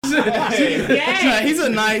gay. He's a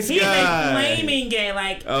nice He's guy. a flaming gay,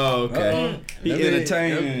 like Oh, okay. He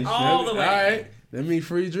entertaining. all the way. All right. That mean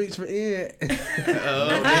free drinks for Ian. For you.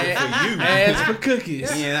 Ads for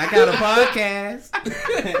cookies. Yeah, I got a podcast.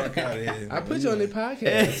 Fuck out of here. I put you on the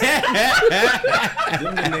podcast.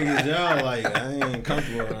 Them the niggas y'all like. I ain't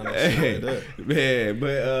comfortable around that shit like that. Man,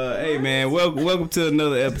 but hey man, welcome to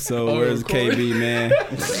another episode. Where's KB, man?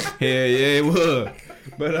 Hell yeah, it was.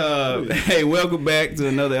 But hey, welcome back to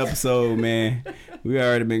another episode, man. We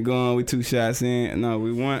already been going. We 2 shots in. No,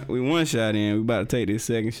 we one shot in. We about to take this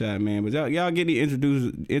second shot, man. But y'all get the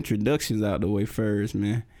introductions out the way first,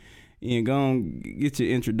 man. Ian, go on, get your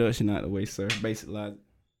introduction out the way, sir. Basic logic.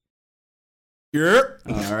 Yep.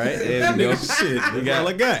 All right, there we go. Shit, we got all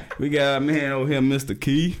I got. We got our man over here, Mr.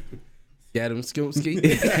 Key. Got him Skimpski.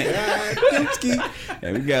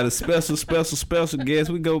 And we got a special guest.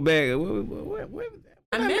 We go back. What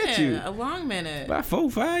A I met minute, you? a long minute. About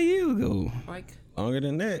 4-5 years ago. Like Longer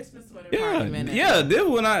than that. Christmas sweater party minute. Yeah. This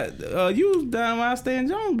when you was down when I stayed in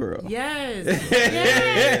Jonesboro. Yes.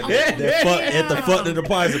 Yes. Oh, At the fuck the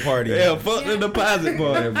deposit party. Yeah, fuck the deposit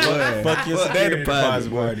party, boy. Fuck your that security deposit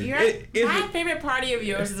deposit party. My favorite party of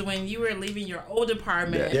yours is when you were leaving your old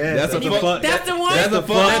apartment. Yeah, That's a fuck. That's the one. That's a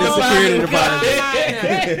fuck fuck the security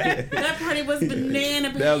deposit. That party was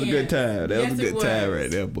banana. That was a good time. That Yes, was a it good time was.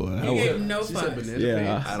 right there, boy. You gave no fucks.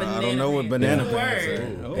 Yeah. I don't know what banana It's a pants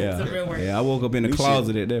word. are. It's a real word. Yeah, I woke up in the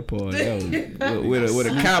closet at that point. That was with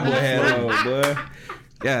a cowboy hat on, boy.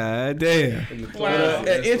 God damn. Wow.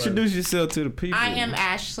 Introduce yourself to the people. I am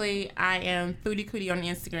Ashley. I am Foodie Cootie on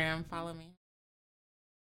Instagram. Follow me.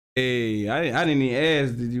 Hey, I didn't even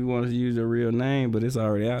ask did you want to use your real name, but it's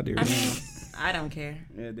already out there. I mean, I don't care.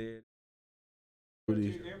 Yeah, dude.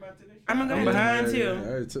 I'm gonna go behind I too.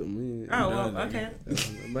 already took me. Oh well, okay.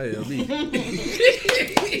 Might help me.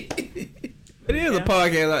 It is a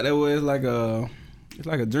podcast like that where it's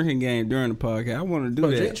like a drinking game during the podcast. I want to do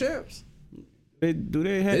that. Drink champs?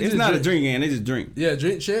 They have, it's not a drinking game. They just drink. Yeah,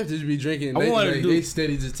 drink champs. They just be drinking. I wanted to do- They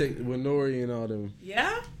steady just take with Nori and all them.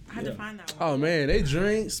 Yeah, I had to find that one. Oh man, they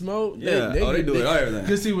drink, smoke. Yeah. They do it, everything.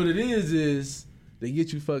 Cause see what it is they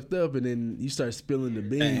get you fucked up and then you start spilling the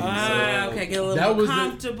beans. Ah, okay, get a little That more was the-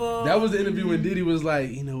 comfortable. That was the interview when Diddy was like,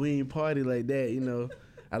 we ain't party like that,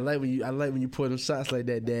 I like when you pour them shots like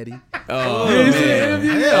that, Daddy. Oh, You ain't see the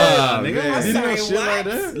interview? Oh, nigga, man. Diddy sorry, was shit like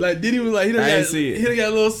that. Like Diddy was like, he done I ain't got, see it. he done got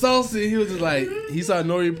a little saucy. He was just like, he saw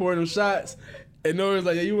Nori pouring them shots, and Nori was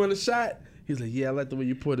like, "Yeah, you want a shot?" He was like, "Yeah, I like the way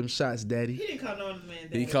you pour them shots, Daddy." He didn't call no man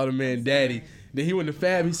daddy. He called the man Daddy. Then he went to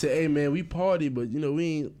Fab. He said, "Hey man, we party, but we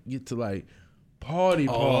ain't get to like party."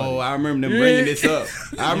 Oh, I remember them Yeah. bringing this up.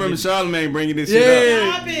 I remember Charlamagne bringing this shit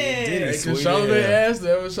Yeah. Stop it. Because Charlamagne asked him,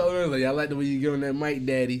 Charlamagne was like, "I like the way you get on that mic,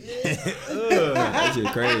 Daddy." up. That shit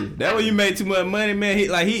crazy. That when you made too much money, man.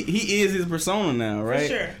 He is his persona now, right?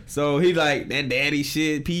 sure. So he like that daddy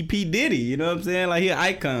shit. P Diddy, you know what I'm saying? Like he an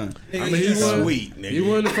icon. I mean, mean, he he's won- sweet, nigga. He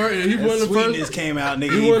one of the first. He That one of the sweetness first. came out,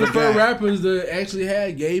 nigga. He one of the forgot. first rappers that actually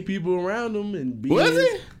had gay people around him and Was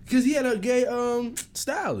he? Because he had a gay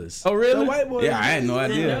stylist. Oh really? That white boy. Yeah, I had no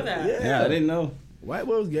Didn't idea. know that. Yeah, I didn't know. White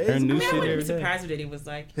boy was gay. Her new I shit wouldn't every be day. surprised if Diddy was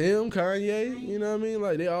like, Him, Kanye, you know what I mean?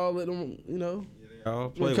 Like they all let them,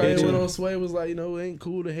 Y'all When play Kanye with went you. on Sway was like, it ain't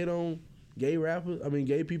cool to hate on gay rappers. I mean,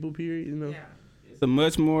 gay people. Period. yeah. It's a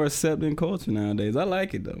much more accepting culture nowadays. I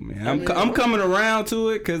like it though, man. I mean, I'm coming around to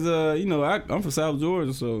it because I'm from South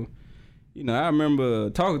Georgia, so I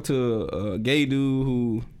remember talking to a gay dude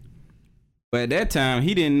who. But at that time,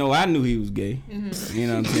 he didn't know I knew he was gay. Mm-hmm. You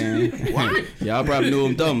know what I'm saying? Y'all probably knew what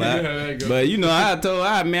I'm talking about. But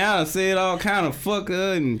I done said all kind of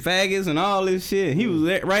fucker and faggots and all this shit. He was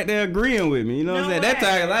right there agreeing with me. You know what I'm saying? That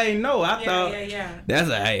time, I didn't know. I thought that's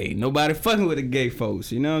hey, nobody fucking with the gay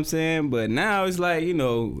folks. You know what I'm saying? But now it's like,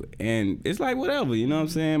 and it's like whatever. You know what I'm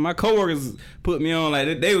saying? My coworkers put me on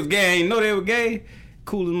like they was gay. I didn't know they were gay.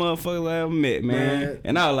 Coolest motherfuckers I ever met, man.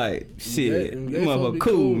 And I was like, shit, Them you gay folks motherfucker be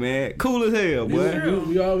cool, cool. man. Cool as hell, boy.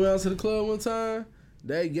 We all went out to the club one time.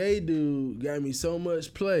 That gay dude got me so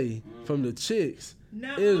much play from the chicks.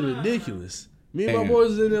 No. It was ridiculous. Me and my Damn.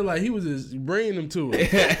 boys was in there like he was just bringing them to it.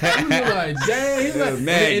 He was like, dang, he's like,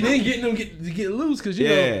 man. and then getting them to get loose because you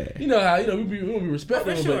know how we don't be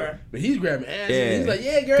respecting Oh, for them, sure. but he's grabbing ass. Yeah. And he's like,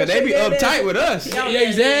 yeah, girl, Cause they be shake that uptight ass. with us. Yeah,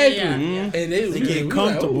 exactly. Yeah. And they They get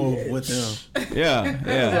comfortable with them. Yeah,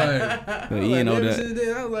 yeah. Like, You know ever that. since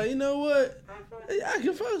then, I was like, you know what? I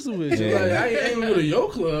can fuck with you. Yeah. Like, I ain't go to your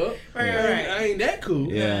club. Right. I ain't that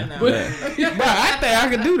cool. Yeah. No. But, Bro, I think I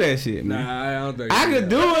could do that shit, man. nah, I don't think I could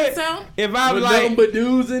do it So? if I was With nothing like, but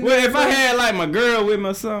dudes in well, there. if I had like my girl with me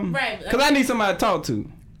or something. Right. Cause I need somebody to talk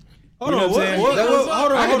to. Hold You know on, what I'm saying?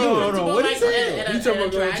 hold on. What Like, you saying? at a- You talking at a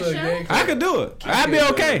about going drag to a show? gay I could do it. I'd be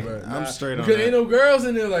okay. I'm straight on Because ain't that. no girls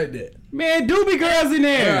in there like that. Man, do be girls in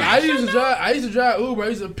there. I used to drive Uber. I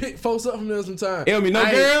used to pick folks up from there sometimes. It'll be no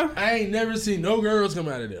girl? I ain't never seen no girls come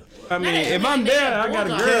out of there. I mean, Nigga, if I'm nigga, there, I got a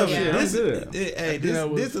nigga, girl. yeah. Shit, I'm This, good. hey,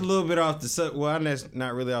 this is a little bit off the subject. Well, that's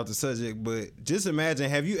not really off the subject, but just imagine: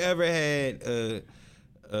 have you ever had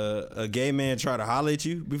a gay man try to holler at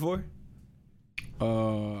you before?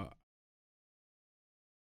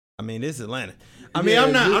 I mean, this is Atlanta. I mean,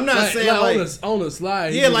 I'm not saying like on the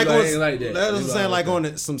slide. yeah, like ain't on like that. that's what I'm He saying, like okay.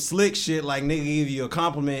 on some slick shit, like nigga give you a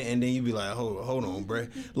compliment and then you be like, hold on,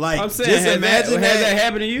 bruh. Like, I'm saying, just has imagine that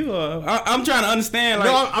happened to you? I'm trying to understand. Like,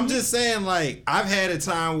 No, I'm just saying, like, I've had a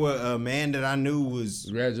time where a man that I knew was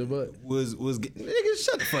Grab your butt. nigga,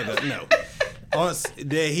 shut the fuck up. No.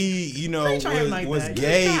 That he, you know, try him like was that.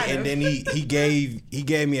 gay, You try and him. then he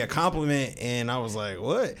gave me a compliment, and I was like,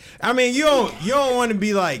 what? I mean, you don't want to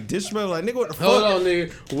be like disrespectful, like nigga, what the fuck? Hold on,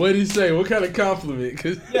 nigga. What'd he say? What kind of compliment?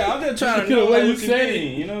 Cause yeah, I'm just trying to You know know what what you you saying.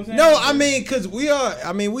 saying. You know what I'm saying? No, I mean, cause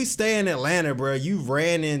we stay in Atlanta, bro. You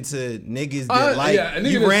ran into niggas that like, yeah, a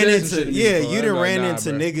nigga you that ran said some into, shit to me yeah, before. you I'm done like, ran nah, into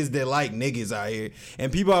bro. niggas that like niggas out here,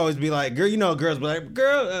 and people always be like, girl, you know, girls be like,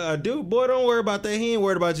 girl, dude, boy, don't worry about that. He ain't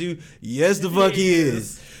worried about you. Yes, the fuck he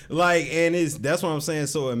is. Like, and that's what I'm saying.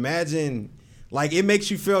 So imagine. Like, it makes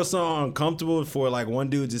you feel so uncomfortable for, like, one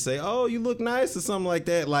dude to say, oh, you look nice or something like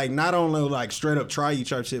that. Like, not only, like, straight up try you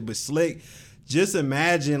type shit, but slick. Just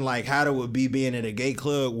imagine, like, how it would be being in a gay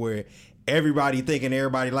club where everybody thinking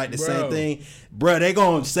everybody like the same thing. Bro, they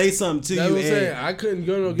gonna say something to That's you. what I'm And saying. I couldn't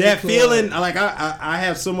go to a gay that club. feeling, like, I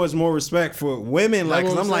have so much more respect for women. Like,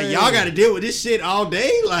 That's cause what I'm I'm like, saying. y'all gotta deal with this shit all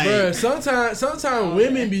day. Like, Bruh, sometimes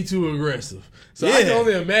women be too aggressive. So I Yeah. can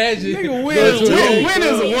only imagine. Nigga, go when to a gay is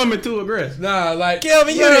club. a woman too aggressive? Nah, like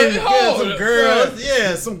Kelvin, you bruh, didn't get hold some up, girls. bruh.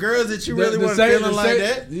 Yeah, some girls that you really The want same- feeling the like same-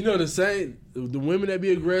 that. You know the women that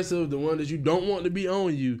be aggressive, the one that you don't want to be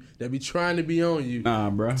on you, that be trying to be on you Nah,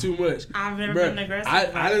 bro. too much. I've never Bruh, been aggressive. I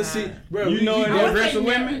like didn't that. see, bro. You know any I would aggressive say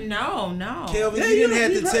never- women? No. Kelvin, Yeah, you didn't you-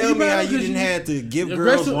 have you to right- tell you me right, how you because didn't you- have to give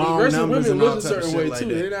girls wrong Aggressive numbers women and all look a type of certain shit way like too.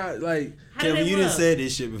 that. They're not like. How do Kelvin, they you look? didn't say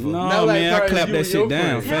this shit before. No, Not like man, I Cardi, clap you that and shit your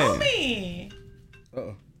down friends. Tell fast. me.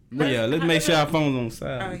 But yeah, let's make sure our phones on Oh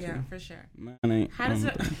silent. yeah, for sure. Mine ain't. How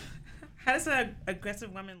does a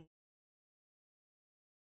aggressive woman?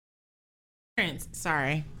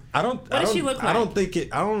 Sorry. I don't. What does she look I like? don't think it.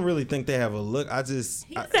 I don't really think they have a look. I just.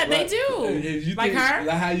 He said they do. If you Like think, her?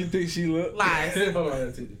 Like how you think she look? Lies. Hold on,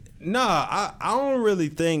 I'll tell you. Nah, I don't really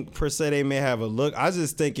think per se they may have a look. I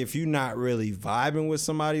just think if you're not really vibing with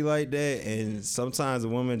somebody like that, and sometimes a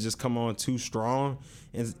woman just come on too strong,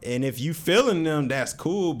 and if you feeling them, that's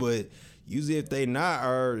cool. But usually if they not,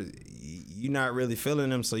 or you not really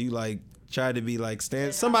feeling them, so you like try to be like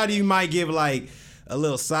somebody you might give like a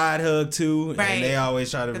little side hug to, Right. and they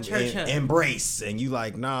always try The church to hug. embrace, and you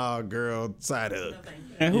like, nah, girl, side hug.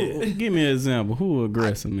 And give me an example. Who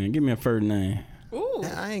aggressive, man? Give me a first name. Ooh.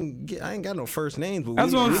 I ain't got no first names, but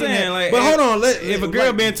That's what I'm we didn't saying. have- Like, but hold on, if a girl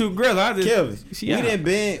like, being too aggressive, I just Kelvin, she out.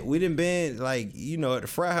 we didn't been like, you know, at the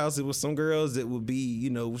frat house it was some girls that would be, you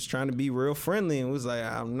know, was trying to be real friendly and was like,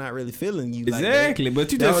 I'm not really feeling you Exactly, like that.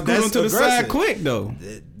 but you That- just scoot them that's to the side aggressive. quick though.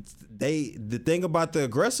 The thing about the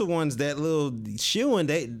aggressive ones, that little shooing,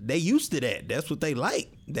 they used to that. That's what they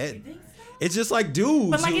like. That it's just like dudes.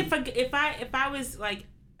 But like who- if I was like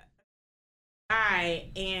a guy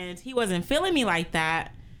and he wasn't feeling me like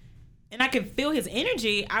that, and I could feel his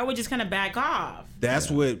energy, I would just kind of back off.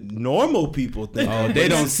 That's what normal people think. Oh, they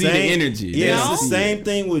don't see the energy. They Yeah, don't it's the see same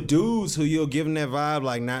thing with dudes who you'll give them that vibe,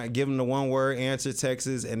 like not give them the one word answer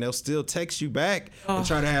texts, and they'll still text you back and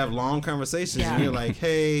try to have long conversations. Yeah. And you're like,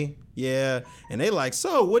 hey, yeah. And they like,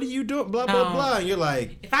 so what are you doing? Blah, blah, No. blah. And you're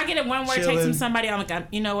like, If I get a one word text Chilling. from somebody, I'm like,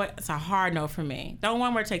 you know what? It's a hard no for me. Don't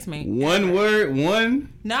one word text me. One word,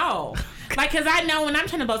 one. No. Like, because I know when I'm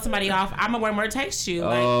trying to blow somebody off, I'm a one word text you.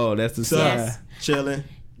 Like, Oh, that's the so, side. Yes. chilling,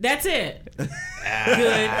 that's it.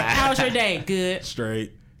 Good. How was your day? Good.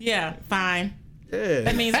 straight. Yeah, fine. Yeah.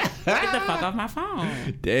 That means get the fuck off my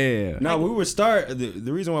phone. Damn. No, we were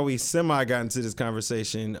the reason why we semi got into this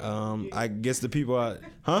conversation, I guess the people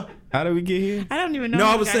huh? How did we get here? I don't even know. No,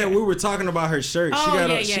 how I was got saying here. we were talking about her shirt.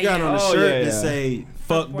 Oh, She got on a Oh, shirt yeah, that yeah. say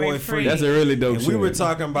 "fuck boy free." That's a really dope And shirt. we were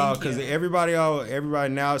talking about because Thank you.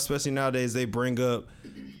 everybody now, especially nowadays, they bring up.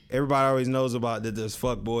 Everybody always knows about that. There's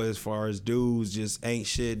fuck boy as far as dudes just ain't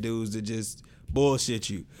shit dudes that just bullshit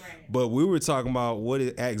you. Right. But we were talking about what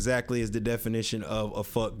exactly is the definition of a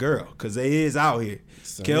fuck girl, because they is out here.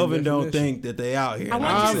 Kelvin don't definition. think that they out here. I And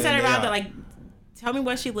want I'm you to saying set it they out out. there. Like, tell me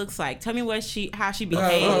what she looks like. Tell me how she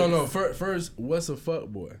behaves. No. First, what's a fuck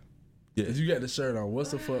boy? Yeah, you got the shirt on.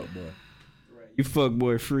 What's a fuck boy? You fuck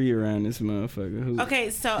boy free around this motherfucker. Okay,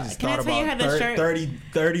 so can I tell you how the shirt?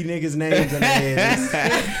 30 niggas' names in the head.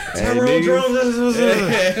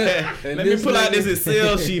 Hey, let me pull out this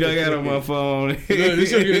Excel sheet I got on my phone. Look,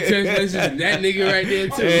 this gonna get a text message. That nigga right there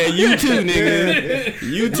too. Yeah, you too, nigga.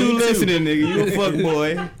 You too listening, nigga. You a fuck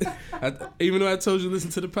boy. Even though I told you to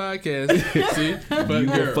listen to the podcast, see, but You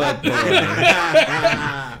a fuck boy.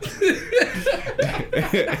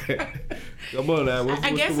 Come on now. What's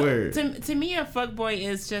guess the word? To me, a fuckboy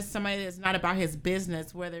is just somebody that's not about his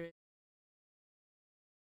business, whether it's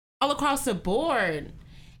all across the board,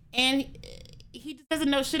 and he just doesn't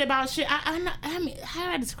know shit about shit. I mean, how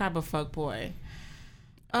do I describe a fuckboy?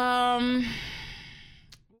 So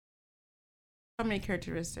many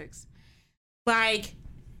characteristics. Like,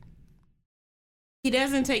 he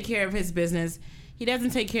doesn't take care of his business. He doesn't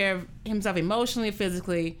take care of himself emotionally,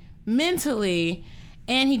 physically, mentally.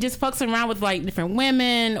 And he just fucks around with like different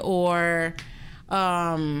women or,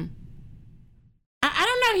 I don't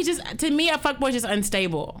know. He just, to me, a fuckboy is just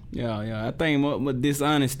unstable. Yeah. I think what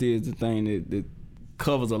dishonesty is the thing that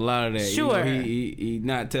covers a lot of that. Sure. You know, he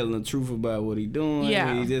not telling the truth about what he doing.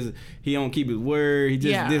 Yeah. He don't keep his word. He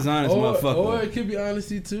just dishonest motherfucker. Or it could be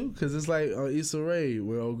honesty too, because it's like on Issa Rae,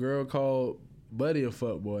 where a girl called Buddy a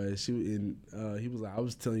fuckboy, and he was like, I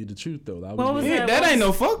was telling you the truth though. That ain't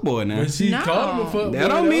no fuckboy now. But she called him a fuckboy. That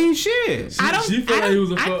don't mean shit. She felt like he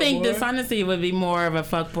was a fuckboy. I think dishonesty would be more of a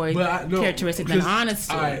fuckboy characteristic than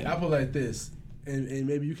honesty. All right, I put it like this, and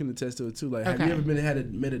maybe you can attest to it too. Like, have you ever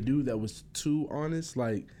met a dude that was too honest?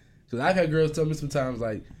 Like, because I've had girls tell me sometimes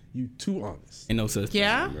like, you too honest. Ain't no such thing.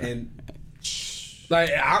 Yeah. And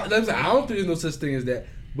like, I don't think there's no such thing as that.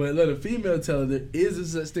 But let a female tell her there is a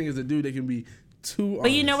such thing as a dude that can be too honest.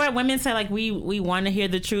 But you know what? Women say like we want to hear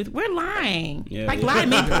the truth. We're lying. Yeah. Like lie to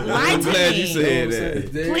me. Lie to glad me. you said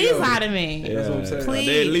that. Please lie to me. That's what I'm saying. Please.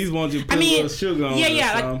 They at least want you to put a little sugar on.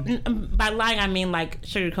 Yeah. Like by lying, I mean like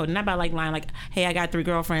sugarcoating, not by like lying. Like, hey, I got 3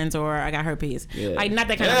 girlfriends or I got herpes. Yeah. Like not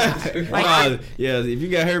that kind of. Like, if you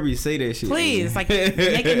got herpes, say that shit. Please, like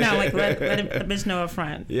make it know. Like let the bitch know up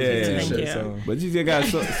front. Yeah. Thank you. But you just got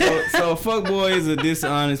so a fuck boy is a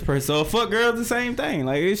dishonest person. So a fuck girl is the same thing.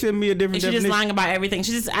 Like it shouldn't be a different. She's just lying about everything.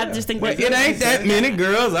 She just. I just think but it ain't that many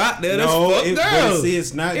girls out there that's fuck girls. See,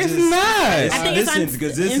 it's not. It's just, not. I think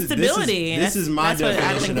because instability. This is my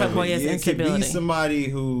definition of it. It could be somebody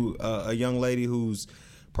who, a young lady who's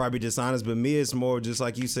probably dishonest, but me, it's more just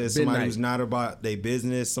like you said, somebody who's not about their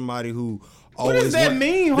business, somebody who. What does that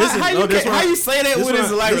mean? How you say that with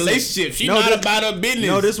his like relationship? She's not about her business.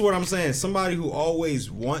 No, this is what I'm saying. Somebody who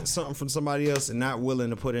always wants something from somebody else and not willing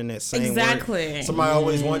to put in that same work. Somebody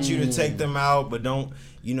always wants you to take them out, but don't.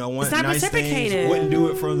 Want nice things, wouldn't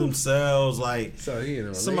do it for themselves. Like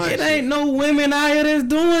somebody, it ain't no women out here that's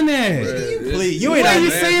doing that. Please, you ain't. Where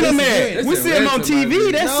you seeing them at? We see them on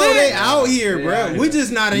TV. That's it. They out here, bro. We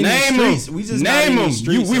just not in the streets. We just name them.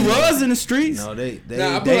 We was in the streets. No, they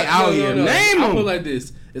out here. Name them. I put like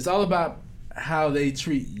this. It's all about how they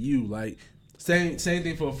treat you. Like same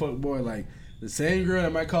thing for a fuck boy. Like the same girl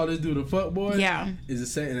that might call this dude a fuck boy. Yeah. Is the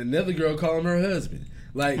same, and another girl call him her husband.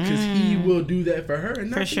 Like, because he will do that for her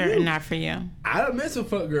and not for you. Not for you. I don't mess with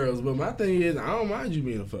fuck girls, but my thing is, I don't mind you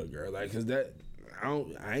being a fuck girl. Like, because I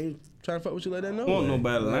ain't trying to fuck with you like that no way. Won't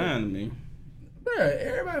nobody lying to me. Bruh,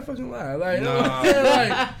 everybody fucking lie. Like,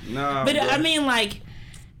 nah. But I mean, like,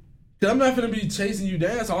 I'm not gonna be chasing you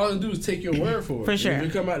down, so all I can do is take your word for it. For sure. If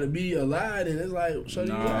it come out to be a lie, then it's like, show you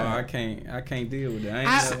lie. I can't deal with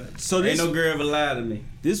that. Ain't no girl ever lie to me.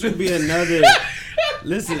 This would be another.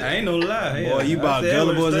 Listen, I ain't no lie. Boy, you about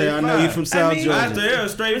gullible as hell. I know you from South Georgia. I tell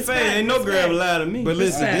straight face. Ain't no girl ever lie to me. But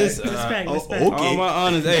listen, respect. Okay. All my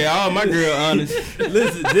honest. Hey, all my girl honest.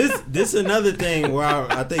 Listen, this another thing where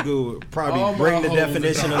I think it would probably bring the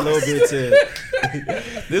definition a little bit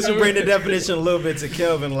to. This would bring the definition a little bit to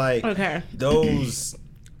Kelvin. Like, those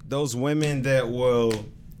women that will.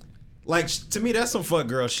 Like, to me, that's some fuck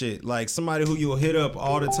girl shit. Like, somebody who you'll hit up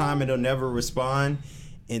all the time and they'll never respond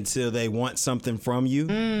until they want something from you.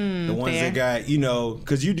 The ones that got,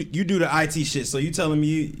 because you do the IT shit. So you telling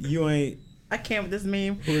me you ain't. I can't with this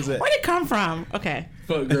meme. Who is that? Where'd it come from? Okay.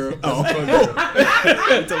 Fuck girl. Oh.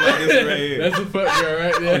 That's a fuck girl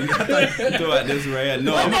right there. You talking about this right here.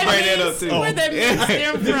 No, I'm going to bring that up too. Where'd that meme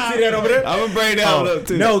stem from? See that over there? I'm going to bring that up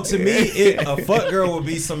too. No, to me, a fuck girl would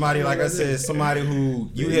be somebody, like I said, somebody who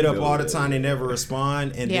you hit up all the time, they never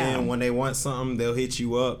respond. And then when they want something, they'll hit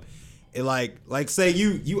you up. It like say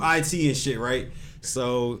you IT and shit, right?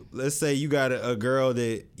 So let's say you got a girl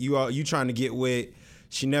that you trying to get with.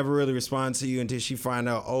 she never really responds to you until she find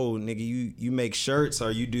out, oh, nigga, you make shirts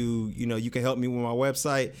or you do, you can help me with my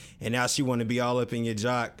website. And now she want to be all up in your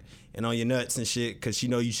jock and on your nuts and shit because she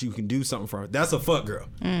know you can do something for her. That's a fuck girl.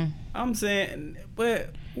 I'm saying,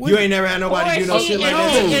 but you ain't never had nobody do no shit like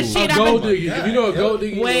that. A gold digger. If you know a gold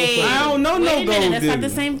digger, wait, I don't know no gold digger. That's not the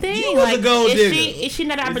same thing. You was a gold digger. Is she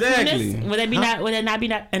not an opportunist? Exactly. Would it not be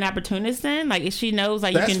an opportunist then? Like if she knows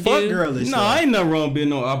like That's you can fuck do. girlish. No, though. ain't nothing wrong being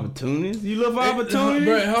no opportunist. You look for opportunity.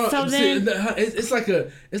 So then- it's like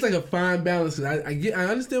a fine balance. I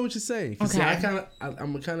understand what you're saying. Okay. See,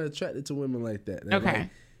 I'm kind of attracted to women like that. That Okay. like,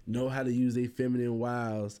 know how to use their feminine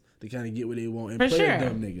wiles to kind of get what they want and For play sure. a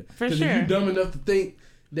dumb nigga. For 'Cause sure. if you dumb enough to think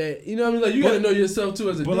that, you know what I mean? Like, you gotta know yourself too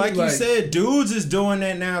as a dude. But like you said, dudes is doing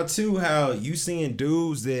that now too. How you seeing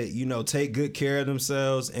dudes that take good care of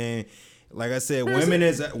themselves, and like I said, women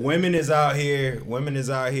is out here,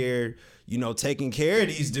 taking care of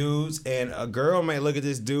these dudes. And a girl may look at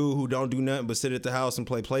this dude who don't do nothing but sit at the house and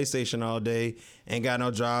play PlayStation all day, ain't got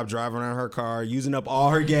no job, driving around her car, using up all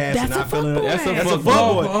her gas, That's and not a feeling. fuckboy. That's a That's a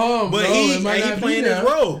fuckboy. But he playing his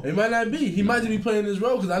role. It might not be. He might just be playing his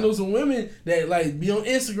role because I know some women that like be on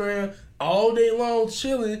Instagram all day long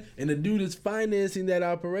chilling, and the dude is financing that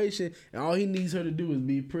operation, and all he needs her to do is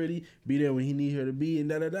be pretty, be there when he needs her to be, and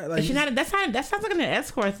da da da. Like, That sounds like an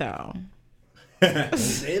escort though.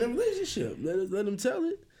 they in a relationship. Let him tell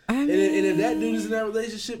it. I mean, And if that dude is in that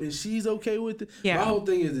relationship and she's okay with it, Yeah. my whole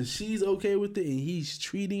thing is if she's okay with it and he's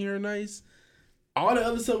treating her nice, all the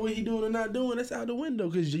other stuff what he doing or not doing, that's out the window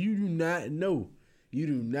because you do not know. You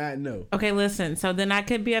do not know. okay, listen. So then I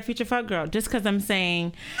could be a future fuck girl just because I'm just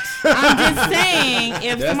saying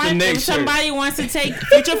if somebody wants to take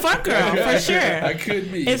future fuck girl for sure. I could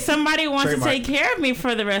be. If somebody wants Trademark. to take care of me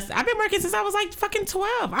for the rest, I've been working since I was like fucking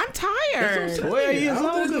 12. I'm tired. 12 years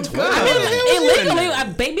old. Illegally,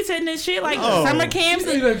 I'm babysitting this shit like summer camps.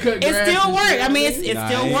 You done cut It grass still and work. shit. I mean, it still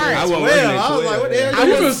I works. wasn't Well, working at I was like, 12. what the hell? I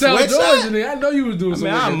was from South Sweatshop? Georgia, nigga. I know you was doing I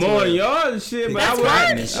something. mean, I'm mowing yards and shit, but That's I was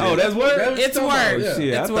work. this shit. Oh, that's work? That was It's talking about, work. yeah. Shit,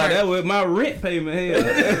 I It's thought work. that was my rent payment. Hell.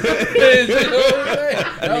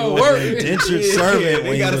 That would work. Indentured servant.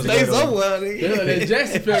 We gotta stay somewhere. Yeah, that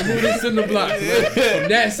Jackson family moved us in the block. From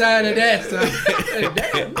that side to that side. Hey,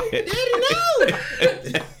 damn, nigga, daddy, no.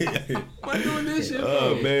 I'm doing this shit.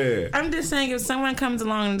 Oh man. I'm just saying, if someone comes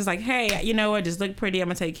along and just like, hey, you know what, just look pretty, I'm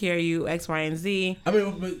gonna take care of you, X, Y, and Z. I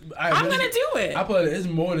mean, but, I'm gonna do it. I put it. It's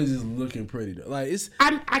more than just looking pretty though. Like it's.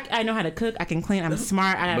 I know how to cook. I can clean. I'm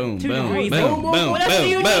smart. I have Boom, 2 boom, degrees. boom, boom, What else do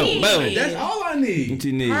you boom, need? boom. That's all I need. What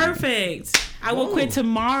you need? Perfect. I will quit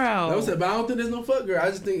tomorrow. That was it, but I don't think there's no fuck girl.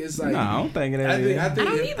 I just think it's like. Nah, I don't think it I think I don't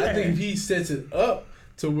if, either. if he sets it up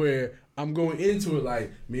to where I'm going into it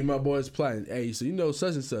like me and my boys plotting. Hey, so you know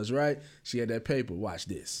such and such, right? She had that paper. Watch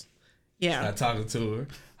this. Yeah. I talking to her,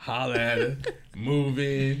 holler at her, move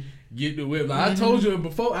in, get the whip. Like I told you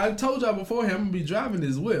before. I told y'all beforehand I'm gonna be driving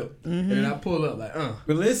this whip, and then I pull up like,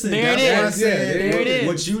 But listen, There it that's why I is. said There it is.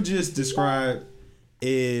 what you just described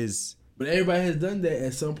is. But everybody has done that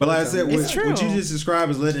at some point. But like I in said, time. It's what true. you just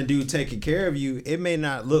described as letting a dude taking care of you, it may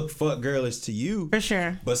not look fuck girlish to you. For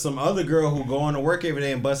sure. But some other girl who going to work every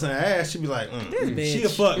day and busting her ass, she be like, This she a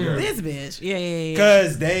bitch. fuck girl. This bitch. Yeah.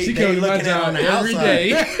 Cause they She comes to my looking at it on job the every outside.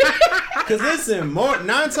 day. Cause listen, 9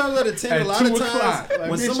 times out of 10, At a lot of 2 times o'clock. Like,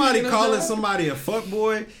 when bitch, somebody you ain't calling no somebody a fuck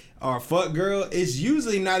boy or a fuck girl, it's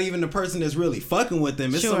usually not even the person that's really fucking with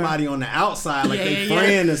them. It's Sure. somebody on the outside, like Yeah, they yeah,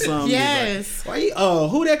 friend or something. Yes. Like, why you?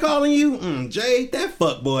 Who they calling you? Jay, that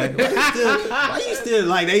fuck boy. Why you still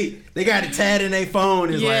like they got it tatted in their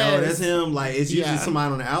phone? It's like, Yes. oh, that's him. Like it's usually Yeah.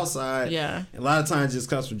 somebody on the outside. Yeah. A lot of times it just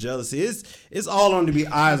comes from jealousy. It's all on the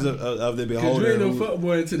eyes of the Cause beholder. you ain't no who- fuck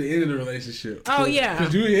boy until the end of the relationship. Oh, yeah.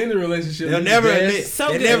 Cause you in the relationship. They'll you never gas, admit. So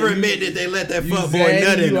they good. never admit that they let that you fuck boy zag,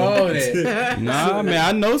 nut in you all them. that. Nah, man,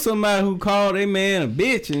 I know somebody who called their man a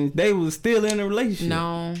bitch and they was still in a relationship.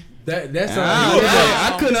 No. That's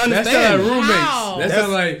I couldn't That's not understand. like roommates. How? That's not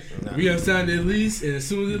like we have signed the lease, and as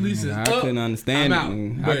soon as the lease is I up, couldn't understand I'm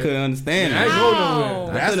it. out. I But couldn't understand I ain't it. going How?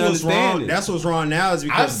 nowhere. That's couldn't what's understand wrong. it. That's what's wrong now is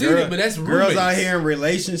because I've seen it, but that's girls roommates. out here in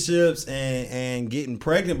relationships and getting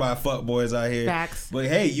pregnant by fuck boys out here. Facts. But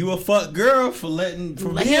hey, you a fuck girl for being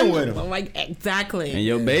with them. Like, exactly. And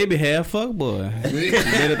your baby had fuck boy. You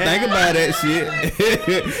better think about that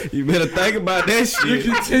shit. You better think about that You shit.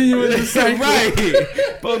 continue in the cycle. Right.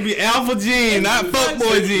 Supposed to be alpha gene, not fuck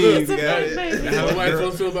boy genes. It's a Got fuck it. baby. How white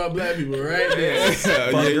folks feel about black people, right? Yeah,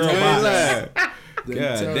 you girl ain't box. lying. Them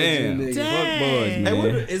God talented damn. niggas. Dang. Fuck boys, Hey,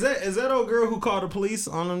 man. is that old girl who called the police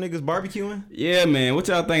on them niggas barbecuing? Yeah, man. What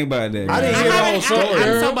y'all think about that? I didn't I hear the whole haven't, story.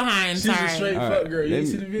 I'm so behind. She's a Sorry. straight All fuck right, girl. You let ain't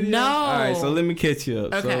me- see the video? No. All right, so let me catch you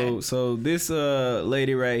up. Okay. So this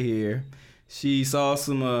lady right here, she saw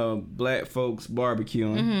some black folks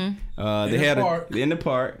barbecuing. Mm-hmm. They had in the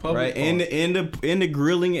park, Public right? park. In the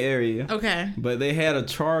grilling area. Okay. But they had a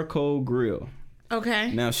charcoal grill.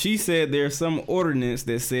 Okay. Now she said there's some ordinance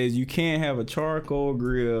that says you can't have a charcoal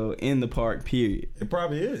grill in the park. Period. It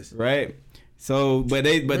probably is. Right. So, but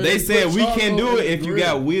they They said put we can do charcoal it in if the you grill.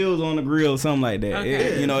 got wheels on the grill, something like that. Okay.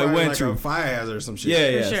 It Probably wasn't like true. a fire hazard or some shit.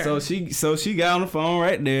 Yeah. For sure. So she got on the phone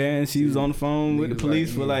right there, and she was on the phone with the Niggas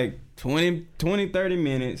police like, for like 20-30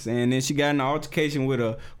 minutes, and then she got in an altercation with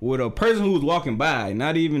a person who was walking by,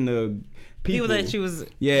 not even the people that she was.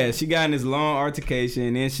 Yeah, she got in this long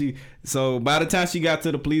altercation, and so by the time she got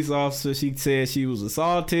to the police officer, she said she was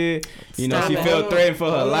assaulted. You know, she felt threatened for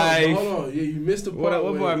her life. Hold on, yeah, you missed the part.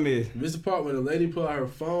 What part I missed? You missed the part when the lady pulled out her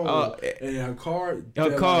phone and her card.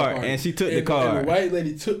 Her card, and she took the card. And the white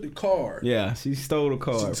lady took the card. Yeah, she stole the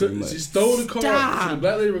card. She stole the card. Stop. So the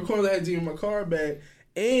black lady recorded, I had to give my card back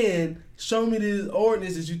and show me this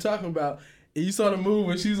ordinance that you talking about. And you saw the move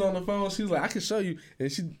when she was on the phone. She was like, I can show you.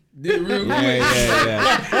 And she did it real quick.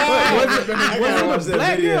 Yeah. Was watch it that a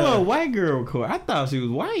black video. girl or a white girl record? I thought she was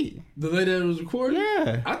white. The lady that was recording?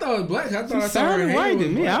 Yeah. I thought it was black. I thought She I saw her sounded hand white was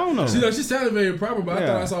to me. black. I don't know. She sounded very proper, but I Yeah.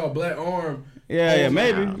 thought I saw a black arm. Yeah, Oh,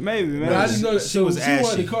 maybe. But I just know that She was she ashy.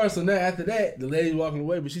 wanted the car. So now after that, the lady walking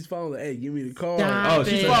away, but she's following like, hey, give me the car. Stop. Oh,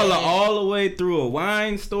 she it. followed all the way through a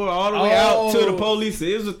wine store, all the way out to the police.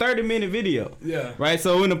 It was a 30-minute video. Yeah. Right,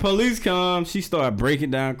 so when the police come, she started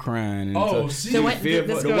breaking down crying. And Oh, so she- The white- feared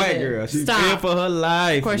this for the girl white did. girl. She Stop. feared for her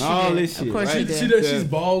life Of course and she all did. this Of shit. course right? she She did. she's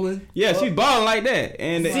balling. Yeah, she's balling like that.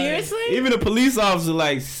 And Seriously? even the police officer,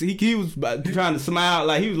 like, he was trying to smile,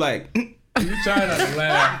 like he was like, He was trying not to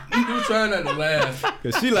laugh. He was trying not to laugh.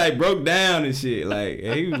 cause she like broke down and shit. Like,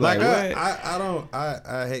 and he was Like like, what?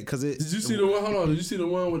 I hate because it. Did you see the one? Hold on. Did you see the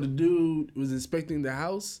one where the dude was inspecting the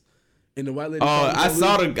house and the white lady? Oh, called the I police?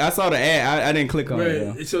 saw the ad. I didn't click on it.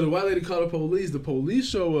 Right. Though. So the white lady called the police. The police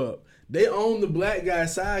show up. They own the black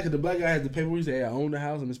guy's side because the black guy has the paperwork. He say, hey, I own the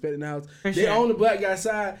house. I'm inspecting the house. For They sure. own the black guy's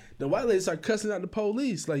side. The white lady start cussing out the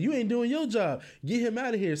police. Like, you ain't doing your job. Get him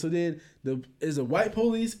out of here. So then there's a white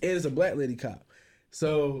police and there's a black lady cop.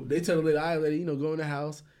 So they tell the lady, all right, lady, go in the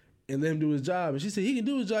house and let him do his job. And she said, he can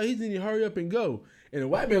do his job. He just need to hurry up and go. And the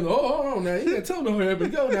white man goes, oh, hold on now. You got to tell him to hurry up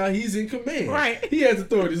and go now. He's in command. Right. He has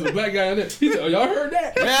authority. There's a black guy in there. He said, oh, y'all heard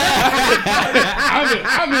that?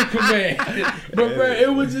 I'm in command. But, bro,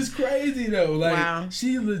 it was just crazy, though. Like, Wow.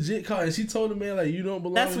 she legit called. And she told the man, like, you don't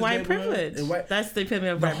belong That's in this white neighborhood. privilege. And That's the epitome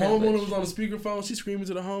of the white homeowner privilege. was on the speakerphone. She's screaming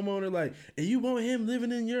to the homeowner, like, and you want him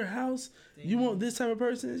living in your house? You want this type of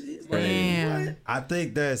person? She's like, Damn. what? I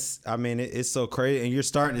think it's so crazy, and you're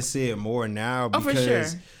starting to see it more now Oh, because, for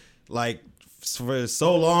sure. like, for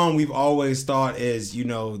so long we've always thought as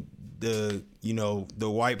the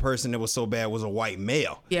white person that was so bad was a white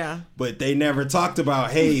male. Yeah. But they never talked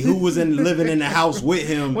about, hey, who was living in the house with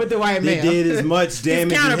him With the white that male. did as much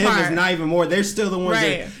damage to him, counterpart. if not even more. They're still the ones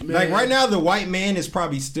Right. that, like, right now the white man is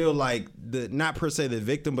probably still like not per se the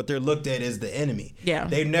victim, but they're looked at as the enemy. Yeah.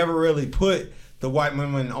 They've never really put the white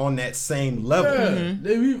women on that same level.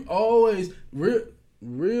 Yeah, we've always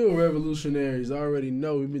real revolutionaries already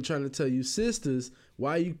know. We've been trying to tell you, sisters,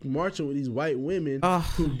 why you marching with these white women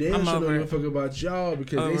who damn I'm sure over don't give a it. fuck about y'all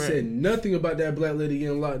because Over they said it. nothing about that black lady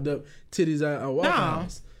getting locked up, titties out on Waffle No.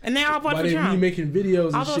 House. And they all voted Why for they Trump. making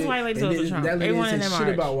videos All and those shit, white ladies and voted for then Trump. that lady Everyone in didn't their say shit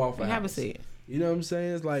march. about Waffle You have a House. seat. You know what I'm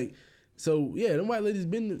saying? It's like, so yeah, them white ladies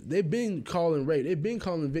they've been calling rape. They've been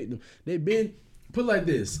calling victim. They've been put it like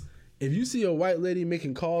this. If you see a white lady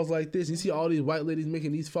making calls like this, you see all these white ladies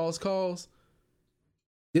making these false calls,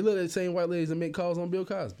 they look at the same white ladies that make calls on Bill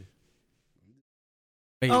Cosby.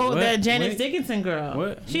 Wait, Oh, what? that Janice Wait. Dickinson girl.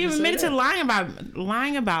 What? She You even say admitted to that? lying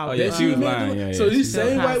about. Oh, yeah, That she was admitted lying. to- Yeah, so yeah, these she- same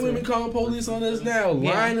Bill white Cosby. women calling police on us now,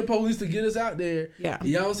 lying to police to get us out there. Yeah.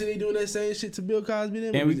 Y'all see they doing that same shit to Bill Cosby?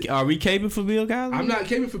 Then? Are we caping for Bill Cosby? I'm not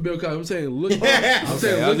caping for Bill Cosby. I'm saying look. Yeah. I'm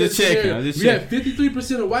saying I'm look just at checking. scenario. I'm just We had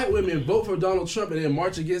 53% of white women vote for Donald Trump and then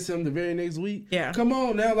march against him the very next week. Yeah. Come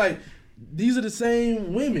on now, like these are the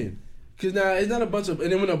same women. Cause now it's not a bunch of,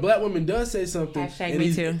 and then when a black woman does say something, Hashtag and Me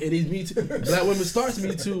he's, Too. and he's Me Too, black women starts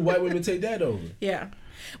Me Too, white women take that over. Yeah.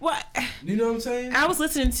 Well, You know what I'm saying? I was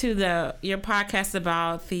listening to your podcast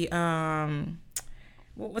about the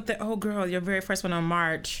what the girl, your very first one on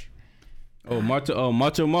March. Macho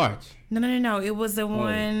March. No. It was the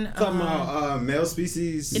one. Talking about male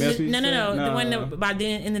species. in the- species? no. The No. one about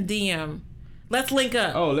in the DM. Let's link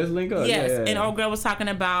up. Oh, let's link up. Yes, Yeah. and old girl was talking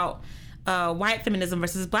about white feminism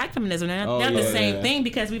versus black feminism. And Oh, they're the yeah, same yeah. thing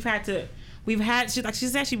because we've had to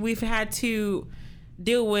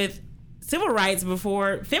deal with civil rights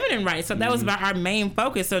before feminine rights. So that was about our main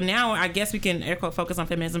focus. So now I guess we can air quote focus on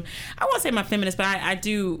feminism. I won't say I'm a feminist, but I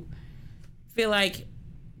do feel like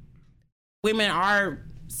women are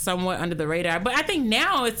somewhat under the radar. But I think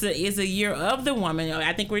now it's a year of the woman.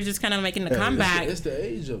 I think we're just kind of making the comeback. It's the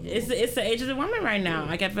age of it. It's the age of the woman right now.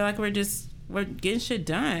 Like I feel like we're getting shit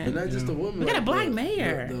done. And not just the woman. We got a black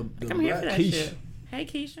mayor. Come here for that shit. Hey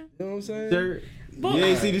Keisha. You know what I'm saying? Shirt. You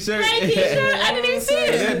ain't see the shirt? Hey Keisha, I didn't even see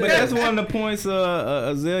it. Yeah, but that's one of the points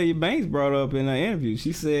Azalea Banks brought up in her interview.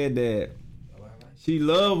 She said that she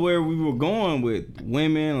loved where we were going with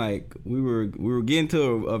women. Like we were getting to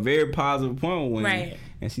a very positive point with women. Right.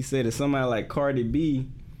 And she said that somebody like Cardi B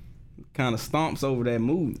kind of stomps over that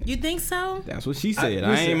movement. You think so? That's what she said.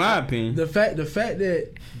 Listen, ain't my opinion. The fact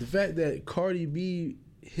that Cardi B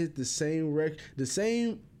hit the same record, the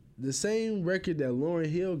same record that Lauryn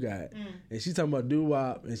Hill got, and she's talking about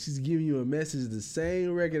doo-wop, and she's giving you a message, the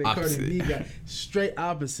same record that Cardi B got, straight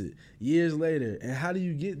opposite, years later. And how do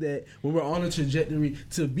you get that when we're on a trajectory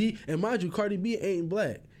to be, and mind you, Cardi B ain't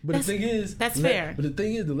black. But the thing is, that's fair. But the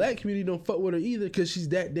thing is, the black community don't fuck with her either because she's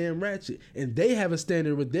that damn ratchet, and they have a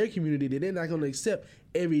standard with their community that they're not gonna accept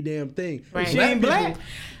every damn thing. Right. She ain't black.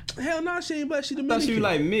 Hell no, she ain't black. She I Dominican. thought she was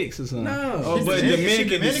like mixed or something. No. Oh, but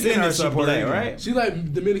Dominican descendants are black, right? She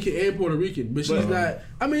like Dominican and Puerto Rican, but she's not.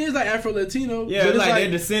 I mean, it's like Afro Latino. Yeah, but it's like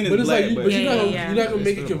their descendants but it's black, like, but you're not gonna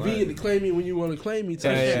make it still convenient to claim me when you want to claim me.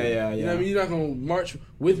 Yeah. You know what I mean? You're not gonna march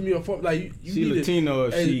with me or for like you. She need Latino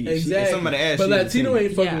if she exactly. somebody asked. But she Latino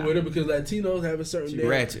ain't fucking Yeah. with her because Latinos have a certain She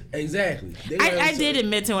ratchet. Exactly. I did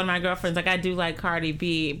admit to one of my girlfriends, like I do like Cardi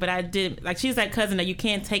B, but I did like she's that cousin that you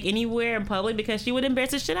can't take anywhere in public because she would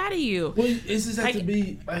embarrass the shit out of you. Well, it's just have Like- to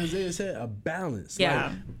be, like Isaiah said, a balance.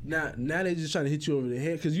 Yeah. Like, now they just trying to hit you over the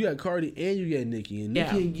head because you got Cardi and you got Nicki, and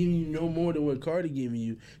Nicki Yeah. ain't giving you no more than what Cardi giving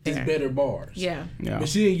you. Just Fair. better bars. Yeah. Yeah. But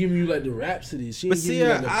she ain't giving you like the rhapsody. She ain't But see, giving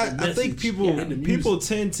you like, I the think message people in the music. people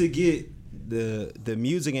tend to get the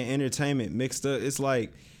music and entertainment mixed up. It's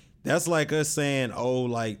like that's like us saying, oh,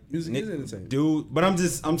 like Music is entertainment. dude. But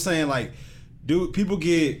I'm saying like, dude, people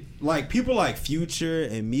get like people like Future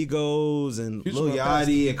and Migos and Future Lil my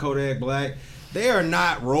pastor. Yachty and Kodak Black. They are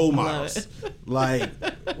not role love models. Like,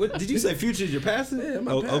 what did you say? Future's your pastor? Yeah,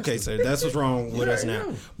 my Oh, pastor. okay, so that's what's wrong with Yeah, us I now.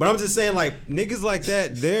 know. But I'm just saying, like niggas like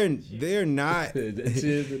that, they're not.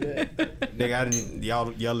 Cheers to that. Nigga, I didn't.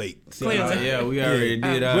 Y'all late. Clearly. Yeah, we already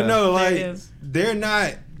did. But no, There it like is.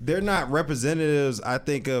 they're not representatives. I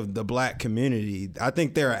think of the black community. I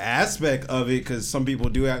think they're an aspect of it because some people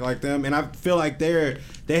do act like them, and I feel like they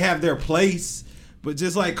have their place. But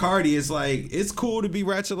just like Cardi, it's like it's cool to be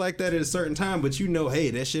ratchet like that at a certain time, but you know,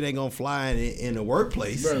 hey, that shit ain't gonna fly in the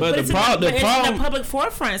workplace. Bro. But it's the in the problem public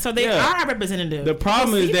forefront, so they Yeah. are representative. The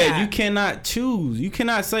problem You is see that you cannot choose. You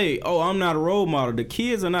cannot say, "Oh, I'm not a role model." The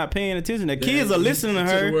kids are not paying attention. The kids are listening to you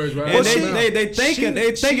took her, the words right and out of my they mouth.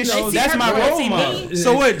 thinking She "Oh, knows that's her my girl, role see model." me.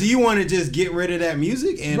 So what? Do you want to just get rid of that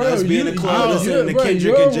music and us be in the club listening to bro, Kendrick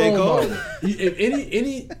you're and J. a role Cole? model.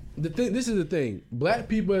 If the thing, this is the thing. Black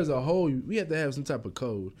people as a whole, we have to have some type of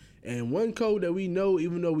code. And one code that we know,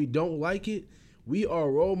 even though we don't like it, we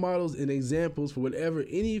are role models and examples for whatever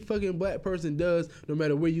any fucking black person does, no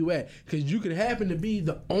matter where you at. Because you can happen to be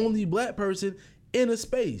the only black person in a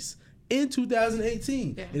space in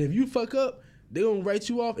 2018. Yeah. And if you fuck up, they're going to write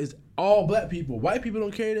you off as all black people. White people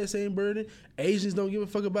don't carry that same burden. Asians don't give a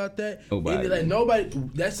fuck about that. Nobody. And like nobody,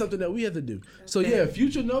 that's something that we have to do. So yeah,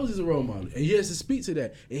 Future knows he's a role model, and he has to speak to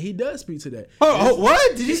that, and he does speak to that. Oh,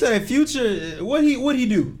 what did you say? Future? What he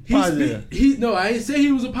do? Positive. No, I ain't say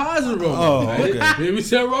he was a positive role model. Oh, okay. We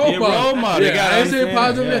said role He a model. role model. You Yeah, gotta I ain't say understand.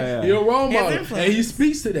 positive. Yeah. You're a role His model, influence. and he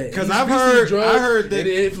speaks to that. Because He I speaks to the drugs heard that and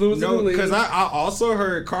the influence of the lean. because I also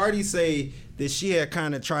heard Cardi say that she had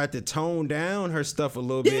kind of tried to tone down her stuff a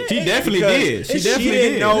little bit. She definitely because did. She definitely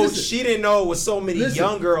didn't did. know. Listen. She didn't know it was so many Listen.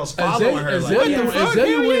 young girls following her. Like, Azalea- What the fuck?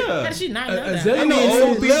 Azalea Hell went- yeah. How did she not know that? Azalea I know went-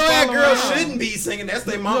 old little ass follow girls around. shouldn't be singing. That's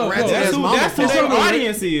their No, mom. no, Ratchet That's ass who mama. that's who fault. their It's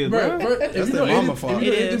audience is, Bro, bro. if That's you their know mama anything, fault. if you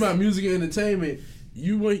know It anything is. about music and entertainment,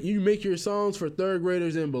 you make your songs for third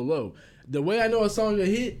graders and below. The way I know a song a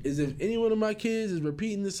hit is if any one of my kids is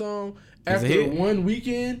repeating the song That's a after hit. one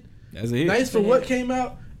weekend. That's it. Nice for What came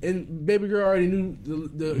out, and Baby Girl already knew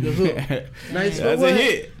the hook. Nice for That's What. a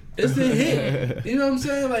hit. It's a hit. You know what I'm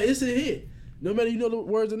saying? Like, it's a hit. No matter you know the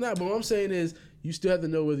words or not. But what I'm saying is, you still have to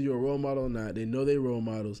know whether you're a role model or not. They know they're role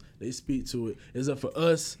models. They speak to it. It's up for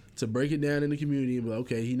us to break it down in the community and be like,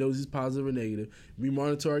 okay, he knows he's positive or negative. We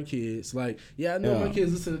monitor our kids. Like, I know my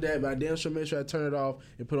kids listen to that, but I damn sure make sure I turn it off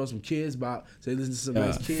and put on some kids bop. Say listen to some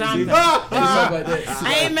nice kids. Something. Stuff like that.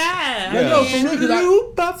 I ain't mad. I know, for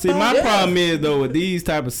real, See, my problem is though with these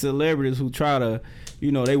type of celebrities who try to,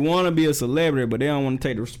 they want to be a celebrity, but they don't want to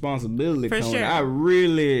take the responsibility. For sure. I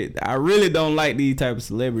really don't like these type of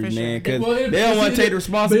celebrities, man, because they don't want to take the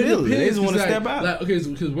responsibility. They just want to step out. Like, okay,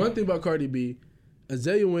 because one thing about Cardi B,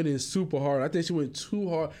 Azalea went in super hard. I think she went too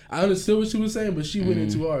hard. I understood what she was saying, but she went in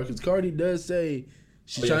too hard because Cardi does say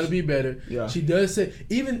she's trying to be better. Yeah. She does say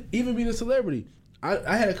even being a celebrity.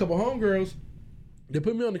 I had a couple homegirls that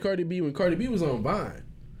put me on the Cardi B when Cardi B was on Vine.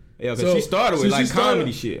 Yeah, because she started with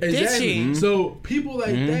comedy shit. Exactly. Did she? Mm-hmm. So people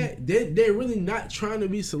like that, they're really not trying to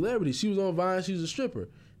be celebrities. She was on Vine. She was a stripper.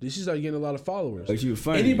 Then she started getting a lot of followers. Like she was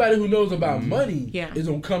funny. Anybody who knows about money is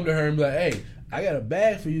gonna come to her and be like, "Hey, I got a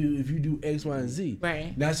bag for you if you do X, Y, and Z."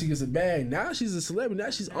 Right. Now she gets a bag. Now she's a celebrity.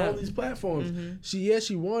 Now she's on these platforms. Mm-hmm.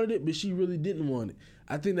 She wanted it, but she really didn't want it.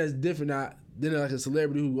 I think that's different now than like a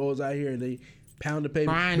celebrity who goes out here and they pound the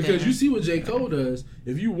paper. Because you see what J. Cole does.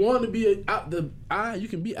 If you want to be out the eye, you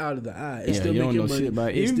can be out of the eye and still make your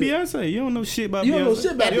money. Even Beyonce, you don't know shit about Beyonce. You don't know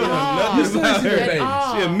shit about Beyonce. You still see her babies.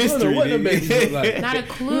 She a mystery. What them babies look like. Not a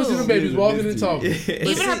clue. You see them babies walking and talking.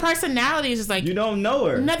 Even her personality is just like, you don't know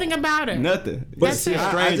her. Nothing about her. Nothing. That's it.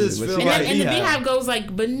 I just feel like and the Beehive goes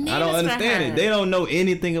like bananas. I don't understand it. They don't know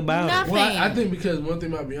anything about Nothing. her. Well, I think because one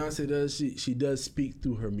thing about Beyonce does, she does speak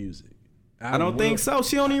through her music. I don't think so.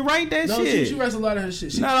 She don't even write that shit. She writes a lot of her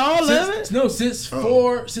shit. Not all of it. No, since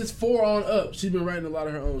four on up, she's been writing a lot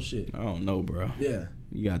of her own shit. I don't know, bro. Yeah.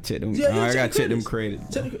 You gotta check them. I gotta check them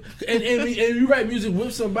credits. And you write music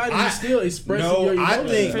with somebody, you still expressing your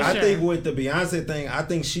emotions. I think with the Beyonce thing, I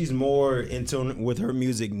think she's more in tune with her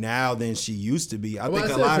music now than she used to be. I think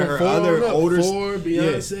a lot of her other older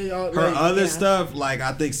Beyonce, her other stuff, like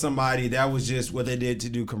I think somebody that was just what they did to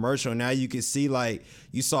do commercial. Now you can see, like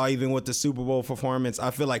you saw even with the Super Bowl performance,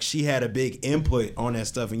 I feel like she had a big input on that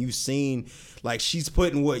stuff, and you've seen like she's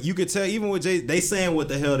putting what you could tell even with Jay, they saying what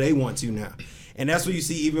the hell they want to now. And that's what you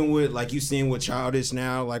see even with, like, you seeing with Childish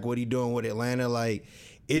now, like, what he doing with Atlanta. Like,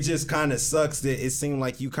 it just kind of sucks that it seemed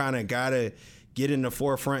like you kind of got to get in the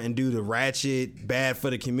forefront and do the ratchet, bad for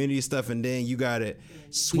the community stuff, and then you got to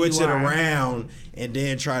switch it around and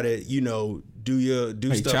then try to, do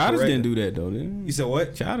stuff. Childish didn't do that, though, didn't he? You said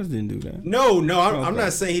what? Childish didn't do that. No, I'm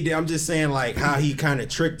not saying he did. I'm just saying, like, how he kind of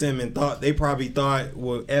tricked them and they probably thought,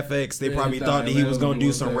 with FX, they probably thought that he was going to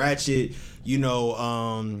do some ratchet,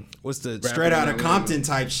 what's the Straight Outta Compton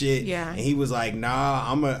type shit. Yeah. And he was like, nah,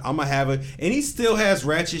 I'm a have it. And he still has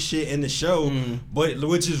ratchet shit in the show, but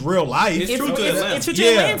which is real life. It's true to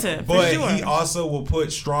Atlanta. But he also will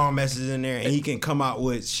put strong messages in there, and he can come out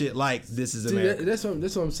with shit like This Is America. That's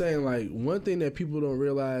what I'm saying. Like, one thing that people don't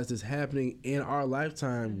realize is happening in our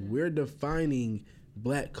lifetime, we're defining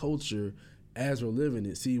black culture as we're living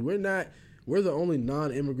it. See, we're the only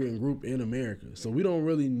non-immigrant group in America, so we don't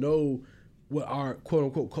really know what our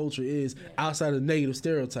quote-unquote culture is outside of negative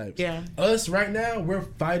stereotypes. Yeah. Us right now, we're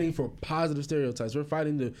fighting for positive stereotypes. We're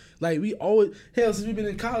fighting we always, since we've been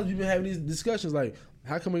in college, we've been having these discussions like,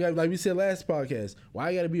 how come we got, like we said last podcast, why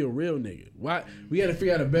I gotta be a real nigga? Why we gotta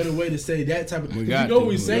figure out a better way to say that type of, we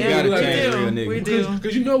say we do.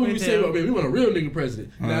 Because when we say, well, man, we want a real nigga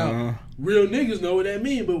president. Now, real niggas know what that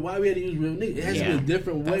means, but why we had to use real niggas? It has to be a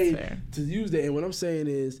different way to use that. And what I'm saying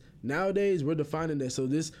is, nowadays, we're defining that. So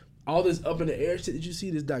all this up in the air shit that you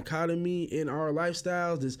see, this dichotomy in our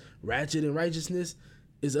lifestyles, this ratchet and righteousness,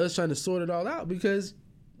 is us trying to sort it all out because,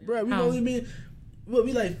 bro, we've only been,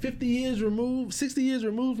 we like 50 years removed, 60 years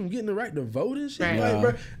removed from getting the right to vote and shit. Right. Like,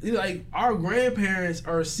 bro, like our grandparents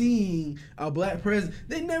are seeing a black president.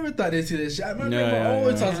 They never thought they'd see that shit. My grandma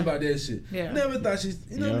always talks about that shit. Yeah. Never thought she's,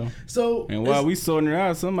 So, and while we sorting it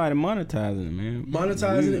out, somebody monetizing it, man.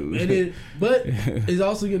 Monetizing it. But it's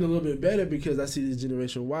also getting a little bit better because I see these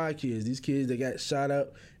Generation Y kids, these kids that got shot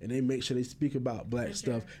up, and they make sure they speak about black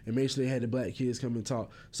stuff and make sure they had the black kids come and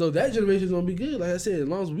talk. So that generation is going to be good. Like I said, as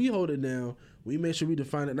long as we hold it down, we make sure we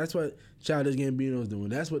define it. That's what Childish Gambino is doing.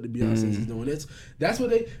 That's what the Beyonce is doing. That's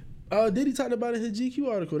what they... Diddy talked about in his GQ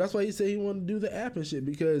article. That's why he said he wanted to do the app and shit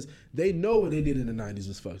because they know what they did in the 90s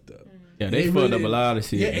was fucked up. Yeah, they fucked up a lot of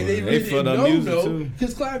shit. Yeah, and they fucked up music too.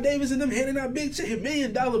 Because Clive Davis and them handing out big $1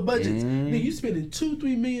 million budgets. Nigga, you spending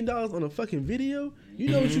 $2-3 million on a fucking video. You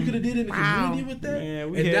know what you could have did in the community with that?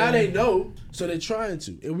 Man, now they know, so they're trying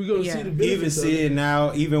to. And we're going to see the benefits. Even see it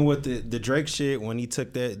now, even with the Drake shit, when he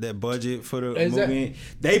took that budget for the movie.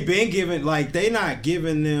 They've been giving, like, they not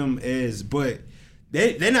giving them as, but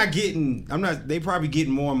they're not getting, they probably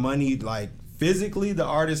getting more money, like, physically the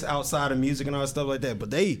artists outside of music and all that stuff like that,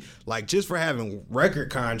 but they like just for having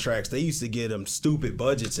record contracts, they used to get them stupid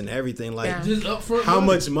budgets and everything. Like Just upfront how money.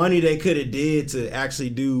 much money they could have did to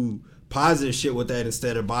actually do positive shit with that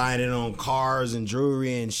instead of buying it on cars and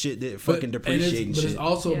jewelry and shit that fucking depreciate and But shit. it's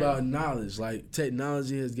also about knowledge. Like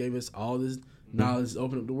technology has gave us all this knowledge,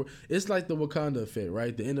 open up the world. It's like the Wakanda effect,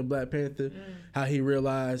 right? The end of Black Panther, how he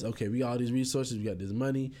realized, okay, we got all these resources, we got this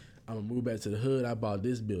money. I'm gonna move back to the hood. I bought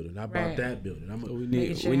this building. I bought that building.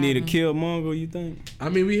 We need a Killmonger, you think? I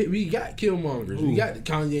mean, we got Killmongers. We got the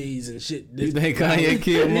Kanye's and shit. You think Kanye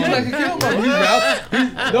He's like a Killmonger?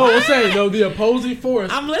 Killmonger. No, I'm saying the opposing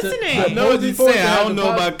force. I'm listening. I know what you're saying. I don't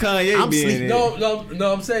know about Kanye being in.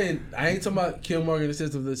 No, I'm saying I ain't talking about Killmonger in the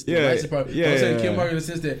sense of the righteous part. I'm saying Killmonger in the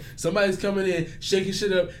sense that somebody's coming in, shaking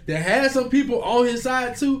shit up that has some people on his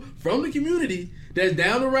side too from the community that's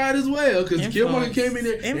down the ride as well. Because Killmonger came in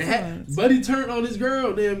there and had Buddy turned on his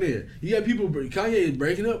girl damn near. You got people, Kanye is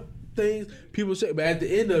breaking up things, people shit, but at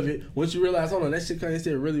the end of it, once you realize, hold on, that shit Kanye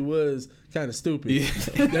said really was kind of stupid. Yeah.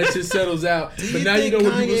 That shit settles out. But now you know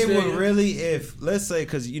what people say. Would really, if let's say,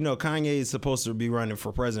 because Kanye is supposed to be running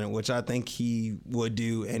for president, which I think he would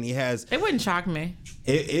do, and he has. It wouldn't shock me.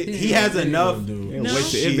 He has enough.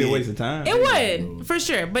 It'd be a waste of time. It would for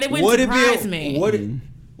sure, but it wouldn't surprise me.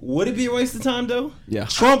 Would it be a waste of time though? Yeah.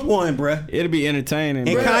 Trump won, bruh. It'll be entertaining.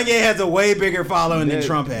 And Kanye has a way bigger following than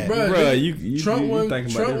Trump had. Bruh, Trump won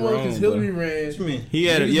because Hillary ran. What you mean? He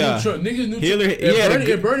had Niggas knew Hillary.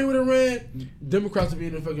 If Bernie would have ran, Democrats would be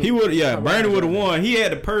in the fucking. He would. Yeah, Bernie would have won. He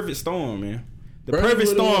had the perfect storm, man. The perfect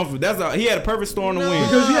storm. That's all. He had a perfect storm to win.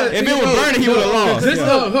 If it was Bernie, he would have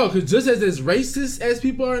lost. Because just as racist as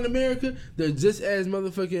people are in America, they're just as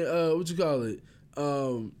motherfucking what you call it?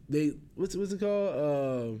 They what's it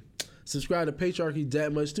called? Subscribe to patriarchy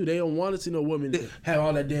that much too. They don't want to see no women have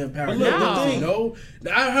all that damn power. No,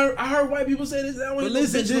 I heard white people say this. I want to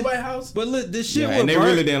listen to the White House. But look, this shit. And they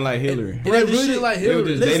really didn't like Hillary. They really didn't like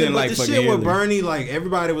Hillary. They didn't like the shit with Bernie. Like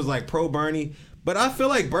everybody was like pro Bernie. But I feel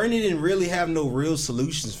like Bernie didn't really have no real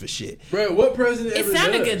solutions for shit. Bro, what president ever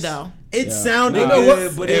sounded good though. It sounded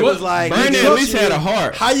good, but it was like Bernie at least had a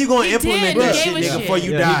heart. How you gonna implement that shit, nigga, before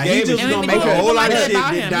you die? He just gonna make a whole lot of shit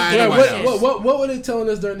that die. What were they telling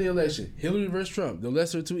us during the election? Hillary versus Trump, the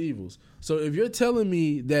lesser of two evils. So if you're telling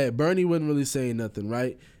me that Bernie wasn't really saying nothing,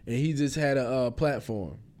 right, and he just had a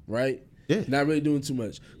platform, right? Yeah. Not really doing too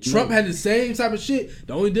much. Trump had the same type of shit.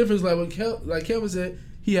 The only difference, like Kevin said,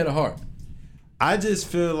 he had a heart. I just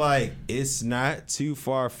feel like it's not too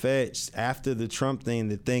far-fetched after the Trump thing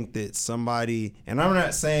to think that somebody, and I'm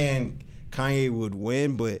not saying Kanye would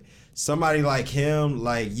win, but somebody like him,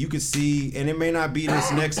 like you could see, and it may not be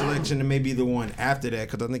this next election, it may be the one after that,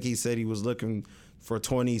 because I think he said he was looking for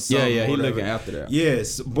 20-something. Yeah, he's looking after that.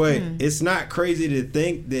 Yes, but it's not crazy to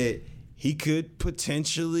think that he could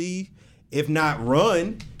potentially, if not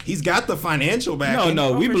run, he's got the financial backing.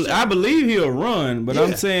 I believe he'll run, but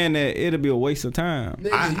I'm saying that it'll be a waste of time.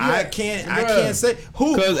 I can't say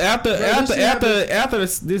who, because after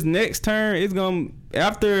this next term, it's gonna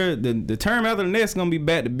after the term after the next gonna be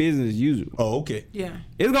back to business as usual. Oh, okay. Yeah,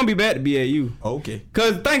 it's gonna be back to BAU. Okay.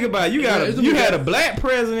 Because think about it, you had a black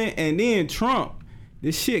president and then Trump.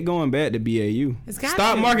 This shit going back to BAU.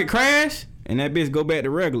 Stock market crash. And that bitch go back to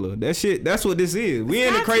regular. That shit, that's what this is. We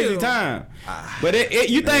in a crazy time. But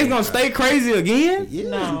you think it's gonna stay crazy again?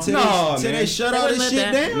 Yeah. No, till they shut all this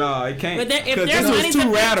shit down. No, it can't. But if their money's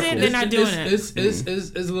too radical, they're not doing it. It's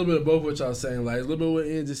a little bit of both what y'all saying. Like, it's a little bit of what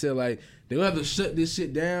Ian just said. Like, they gonna have to shut this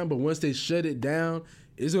shit down, but once they shut it down,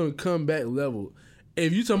 it's gonna come back level.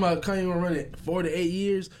 If you talking about Kanye gonna run it 4 to 8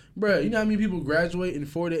 years, bro, you know how many people graduate in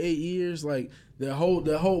 4 to 8 years? Like, the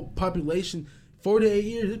whole population. 4 to 8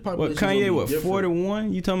 years, his population. What, Kanye,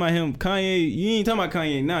 41? You talking about him? Kanye, you ain't talking about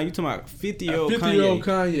Kanye now. You talking about 50-year-old Kanye. 50-year-old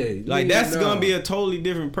Kanye. Like, that's going to be a totally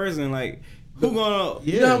different person. Like, who going to...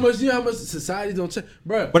 You know how much society's going to change?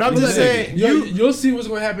 Bro, but I'm just saying... You'll see what's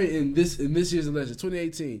going to happen in this year's election,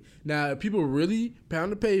 2018. Now, if people really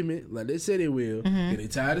pound the pavement, like they say they will, and they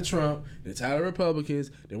tired of Trump, they tired of Republicans,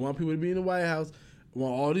 they want people to be in the White House,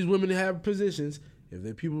 want all these women to have positions... If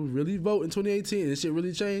the people really vote in 2018 and this shit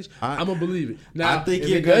really change, I'm gonna believe it. Now, I think if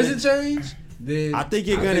it doesn't change, then I think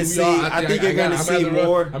you're gonna see. I think you're gonna see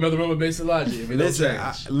more. I'm gonna run with basic logic. If it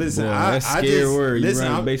listen, that's scary word. You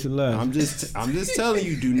run basic logic. I'm just telling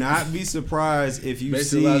you. Do not be surprised if you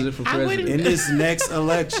basic see in this next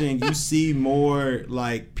election, you see more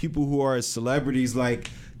like people who are celebrities like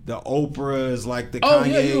the Oprahs, like the Oh Kanye's.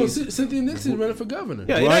 yeah, you know, Cynthia Nixon running for governor.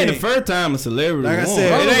 Yeah, it ain't the first time a celebrity Like I won.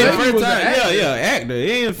 said, it ain't the Baby first was an time. actor. Yeah, actor. It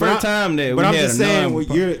ain't the first time that But we I'm had just a saying,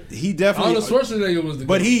 non- he definitely. Arnold Schwarzenegger was the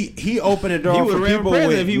But governor. he opened the door He would for ran people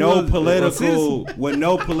president if with he no was a political, citizen. with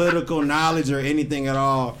no political knowledge or anything at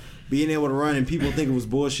all, being able to run, and people think it was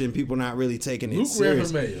bullshit, and people not really taking it Luke ran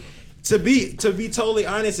serious. for mayor. To be totally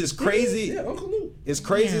honest, it's crazy. Yeah, Uncle Luke. As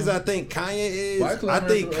crazy as I think Kanye is, Wyclef I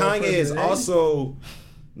think ran for, Kanye is president. also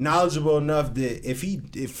knowledgeable enough that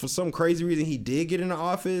if for some crazy reason he did get into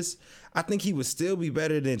office, I think he would still be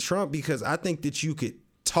better than Trump, because I think that you could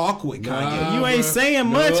talk with Kanye. You ain't bruh. saying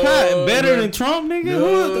much. No, Better bruh. than Trump, nigga.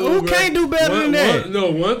 No, who bruh. can't do better than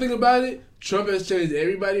that? One thing about it, Trump has changed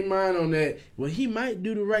everybody's mind on that. Well, he might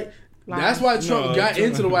do the right. That's why Trump got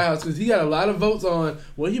into the White House, because he got a lot of votes on.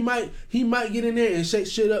 Well, he might get in there and shake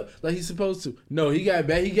shit up like he's supposed to. No, he got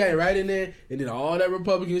back. He got right in there and did all that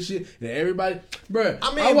Republican shit. And everybody, bruh.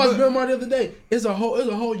 I watched Bill Maher the other day. It's a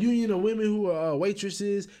whole union of women who are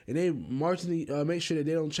waitresses, and they marching to make sure that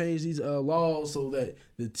they don't change these laws so that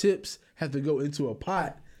the tips have to go into a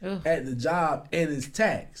pot at the job and it's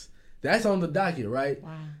taxed. That's on the docket, right?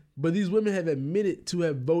 Wow. But these women have admitted to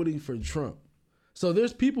have voting for Trump. So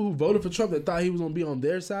there's people who voted for Trump that thought he was gonna be on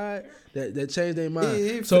their side that changed their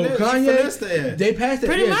mind. So Kanye, they passed that.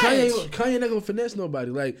 Pretty much. Kanye not gonna finesse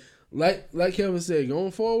nobody. Like Kevin said,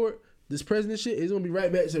 going forward, this president shit is gonna be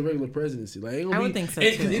right back to the regular presidency. Like ain't gonna I be, would think so,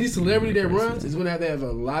 because too. any celebrity that runs is gonna have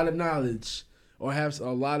a lot of knowledge or have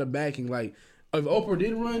a lot of backing. Like if Oprah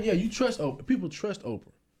did run, yeah, you trust Oprah. People trust Oprah.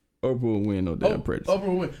 Oprah will win no damn president. Oprah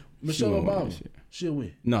will win. Michelle won't win Obama, that shit. she'll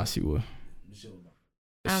win. No, she will. Michelle Obama.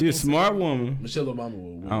 She's a smart woman. Michelle Obama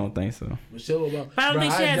will win. I don't think so. Michelle Obama. But I don't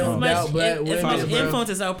think she has don't doubt black as women, much bro. influence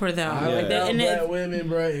as Oprah, though. I don't Like, doubt and black women,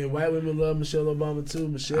 bro, and white women love Michelle Obama too.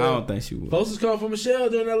 Michelle. I don't think she will. Folks was calling for Michelle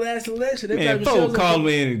during that last election. They Man, thought folks Michelle's call gonna-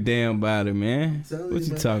 me any damn body, man. Tell What you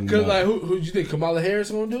man. talking Cause about? like, who you think Kamala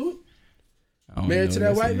Harris gonna do it? I don't married know to that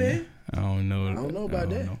this white is. man? I don't know. I don't know about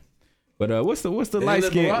that. But what's the They light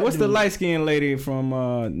let skin? Barack What's do the it. light skinned lady from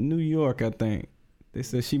New York? I think they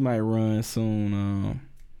said she might run soon.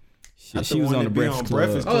 She was on the Breakfast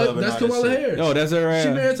Club. Oh, that's Kamala Harris. Oh, that's her ass. She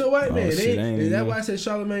married to a white man. shit, I ain't And that's know. why I said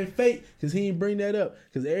Charlamagne fake, because he didn't bring that up.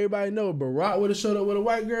 Because everybody know Barack would have showed up with a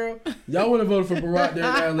white girl. Y'all would have voted for Barack during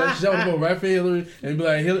that election. Y'all would have voted right for Hillary and be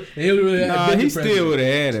like, Hillary would have Nah, been he the still president. would have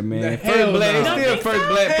had it, man. Hell First black, no. still first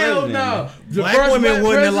black Hell president. no. man. The Black first women black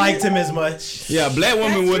wouldn't have liked president- him as much. Yeah, black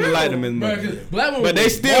women wouldn't have liked him as Bruh, much. 'cause black women But they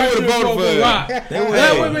would still would've voted for him. Barack. They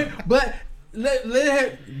would've. Black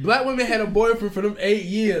women, black women had a boyfriend for them 8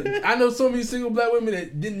 years. I know so many single black women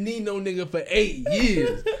that didn't need no nigga for 8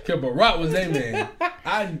 years. Cause Barack was their man.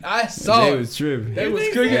 I saw They it. was tripping. They was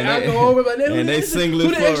cooking And they- alcohol over, like, and they single who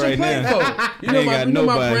as the fuck extra right plate now. for? You They know, ain't my, got you know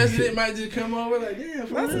my nobody. president might just come over like, damn,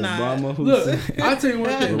 for real. Obama Look, Hussein. I'll tell you one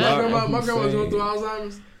thing. Barack My grandma was going Hussein. through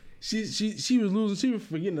Alzheimer's. She was losing. She was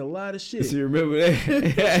forgetting a lot of shit. You remember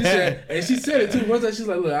that? She said it too. One time she's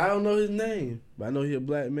like, "Look, I don't know his name, but I know he's a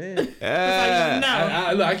black man.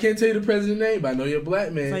 Ah, Look, I can't tell you the president's name, but I know you're a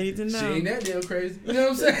black man. So you need to know. She ain't that damn crazy. You know what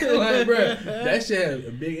I'm saying? Like, bruh, that shit had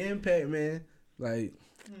a big impact, man. Like,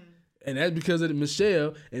 and that's because of the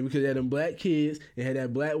Michelle, and because they had them black kids, and had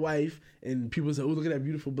that black wife, and people said, "Oh, look at that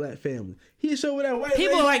beautiful black family." He showed with that white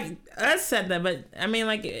People lady. like us said that, but I mean,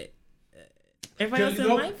 like everybody else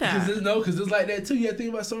didn't like that. Because it's like that too. You got to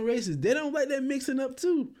think about some races. They don't like that mixing up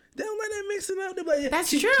too. They don't like that mixing up. They're like, yeah,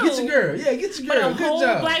 That's get true. your girl. Yeah, get your But girl. a Good whole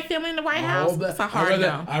job. black family in the White A House. whole black- It's a hard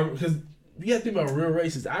no. Because you got to think about real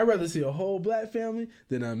races. I'd rather see a whole black family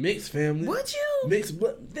than a mixed family. Would you? Mixed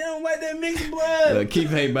blood. They don't like that mixed blood. Look,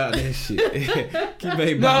 keep ain't about that shit. Keep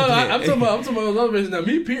ain't No, about that. I'm talking about other races. Now,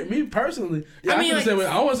 me personally, yeah, I I mean, feel like- the same way.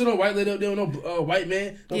 I don't want to see no white lady up there with no white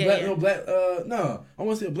man, no Yeah, black, yeah. no black. No, I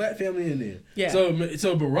want to see a black family in there. Yeah. So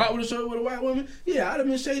Barack would have showed up with a white woman. Yeah, I'd have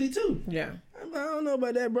been shady too. Yeah. I don't know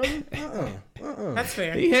about that, brother. That's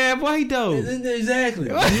fair. He half white though. Exactly.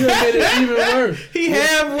 You have made it even worse. He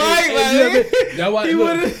half white, That's why He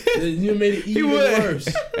look, would've- you made it even would've- worse.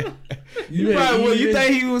 You probably would. You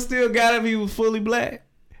think he would still got if he was fully black?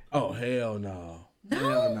 Oh hell no.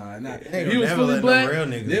 Hell no. Nah. They If ain't he was never fully let black. no real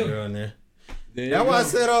niggas they- go in there. there you That's why I go.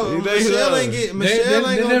 said, They Michelle love. ain't get. They Michelle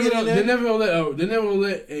ain't gonna get in they there. never gonna let they never gonna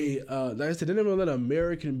let a like I said, they never gonna let an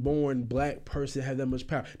American-born black person have that much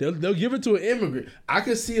power. They'll give it to an immigrant. I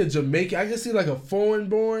could see a Jamaican. I could see like a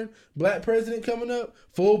foreign-born black president coming up,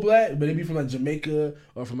 full black, but they be from like Jamaica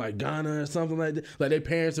or from like Ghana or something like that. Like their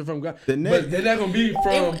parents are from Ghana, but they're not gonna be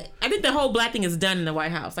from. I think the whole black thing is done in the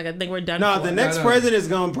White House. Like I think we're done. No, for the it. next No. president is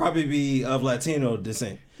gonna probably be of Latino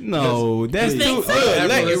descent. No, that's too.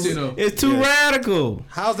 It's too radical.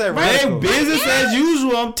 How's that Hey, radical? business as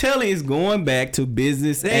usual. I'm telling you, it's going back to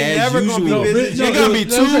business as never usual. gonna be business. There's gonna be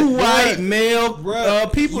two white Bruh. male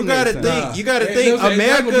people. You gotta next time. think. You gotta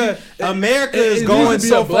think. America is going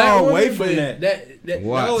so far away from that.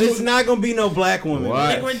 Why? No, it's not gonna be no black woman. Why?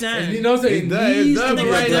 I think we're done. You know what I'm saying? It's done I think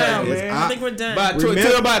we're right done. now, I think we're done.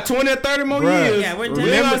 Till about 20 or 30 more years. Yeah, we're done.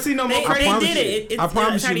 We ain't gonna see no more They crazy. did it. I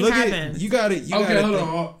promise you. Look at you. Got it. Okay, hold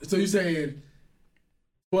on. So you saying?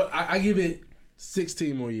 Well, I give it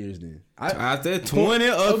 16 more years then. I said 20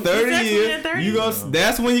 or 30 years. 30. You gonna?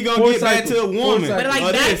 That's when you gonna get back to a woman. But like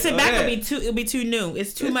Or back this, to or back that. it'll be too new.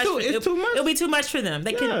 It's too much. It's too much. It'll be too much for them.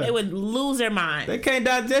 It would lose their mind. They can't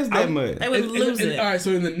digest that much. They would lose it. All right,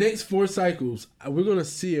 so in the next 4 cycles, we're gonna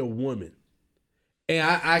see a woman, and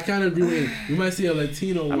I kind of agree with you. We might see a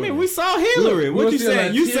Latino woman. I mean, we saw Hillary. We're What you gonna see a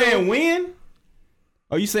saying? You Latino- saying win?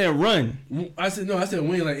 Or you saying run? I said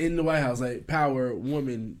win, like in the White House, like power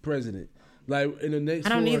woman president. Like in the next. I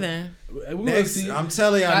don't 4, either. We're gonna Next, see. I'm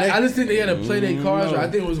telling y'all. I just think they gotta play their cards. Right.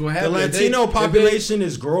 I think it was gonna The happen. Latino population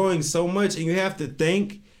is growing so much, and you have to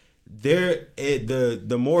think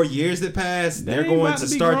the more years that pass, they're ain't going about to to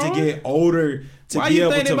be start to growing. get older to Why be you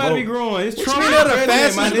able think they to about to vote. be growing? It's Trump, Trump. they're the president,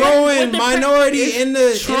 fastest my nigga. growing minority in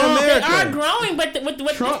They are America. growing, but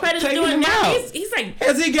what Trump this president's taking doing them now, out. he's like.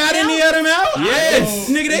 Has he got any of them out? Yes.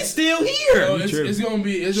 Nigga, they still here. No, it's gonna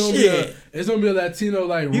be Shit. it's gonna be a Latino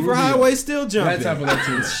like Beaver Rubio. Highway still jumping. That type of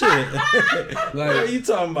Latino. Shit. Like, What are you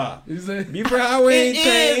talking about? you say? Beaver Highway ain't It is.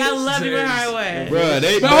 changed. I love Beaver Highway. Bruh,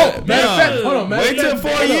 they. Matter of fact, hold on. Wait till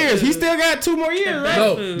 4 years. He still got 2 more years, right?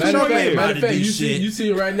 No, food. matter of Two fact, more years. you see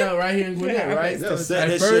it right now, right here in Gwinnett, right? They'll At set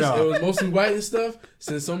that first, shit off. it was mostly white and stuff.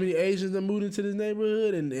 Since so many Asians have moved into this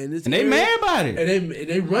neighborhood and this And they area, mad about it. and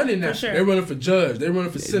they running now. For sure. They running for judge. They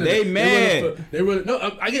running for senator. They mad. They running.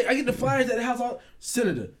 No, I get the flyers at the house.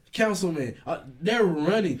 Senator, councilman. They're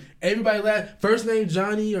running. Everybody first name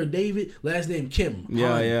Johnny or David, last name Kim.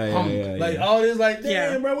 Yeah. Like all this, like damn,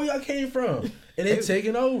 Yeah. bro, where y'all came from? And they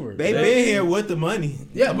taking over. They been here with the money.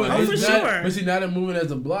 Yeah, but Oh, it's for not, sure. But see, now they're moving as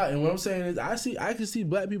a block, and what I'm saying is, I can see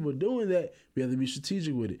black people doing that. We have to be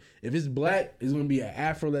strategic with it. If it's black, it's gonna be an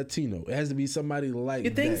Afro Latino. It has to be somebody like. You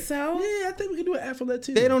think that. so? Yeah, I think we can do an Afro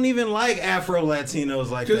Latino. They don't even like Afro Latinos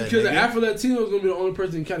like that. Because an nigga. Afro Latino is gonna be the only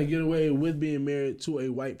person who kind of get away with being married to a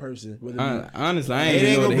white person. Honestly, I It ain't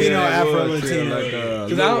ain't know gonna the be hell no that Afro was, Latino.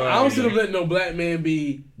 Because I don't see them letting no black man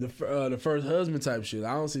be the first husband type shit.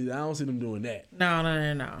 I don't see them doing that.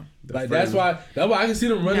 No. Like that's why I can see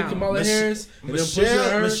them running No. Kamala Harris and them pushing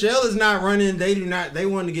her. Michelle is not running. They do not. They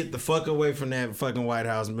want to get the fuck away from that fucking White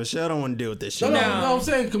House. Michelle don't want to deal with this shit. No, No. I'm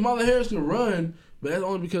saying Kamala Harris can run, but that's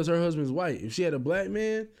only because her husband's white. If she had a black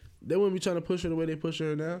man, they wouldn't be trying to push her the way they push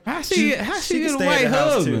her now. How she get can a stay white at the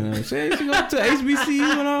house, husband? She go to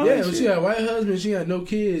HBCU and all Yeah, that but she shit. had a white husband. She had no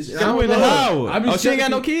kids. She went to Howard. Oh, she ain't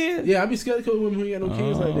got no kids? Yeah, I be skeptical of women who ain't got no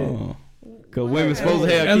kids like that. Because women supposed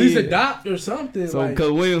to have At kids. least adopt or something. So, like,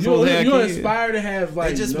 'cause women supposed to have you kids. inspired to have like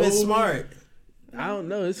They just no, been smart. I don't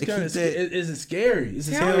know. It's They kind of keep that- it's scary. It's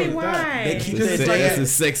a Tell scary me thought. why. They keep Because that it's like day. That's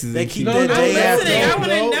as sexist They as keep you that can. day I'm after. listening. I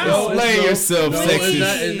wanna know. Explain yourself,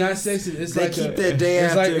 sexist. It's not sexist. It's They like keep that day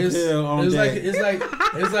it's after like it's, pill on it's like deck. it's like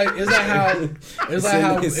how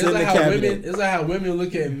It's in the cabinet. it's like how women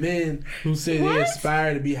look at men who say they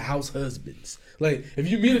aspire to be house husbands. Like if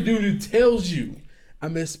you meet a dude who tells you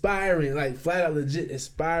I'm aspiring, like flat out legit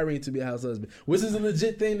aspiring to be a house husband, which is a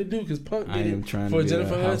legit thing to do because Punk I did am it trying for to be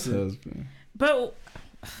Jennifer a house Hudson. husband. But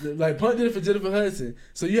Like Punk did it for Jennifer Hudson,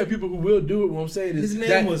 so you have people who will do it. What I'm saying is His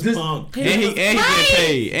name was Punk. And he getting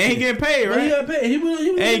paid. And he getting paid, Right? He right? got paid. He was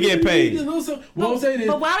Ain't get paid. What I'm saying is,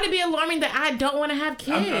 but why would it be alarming that I don't want to have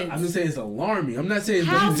kids? I'm just saying it's alarming. I'm not saying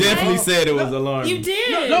How it's You definitely so? said it was alarming. You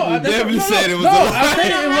did. No, You definitely said it was no, alarming. I'm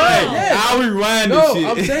saying it was. Yes. I'll rewind No, this shit.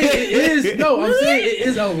 I'm saying it is. No, I'm saying it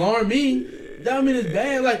is alarming. That don't mean it's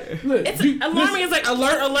bad. Like, look, It's alarming. It's like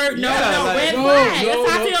alert, alert. No, Yeah, no, like- red No, flag. no,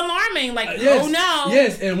 That's how I no. feel alarming. Like, yes, oh no.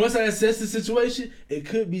 yes. And once I assess the situation, it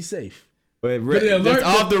could be safe. But the alert- just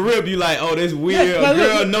off the rip, you like, oh, this weird. Yeah, like,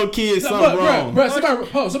 Girl, look, no kids, No, something wrong.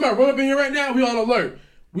 Bro, somebody run up in here right now. We on alert.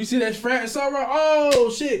 We see that frat and sorrow.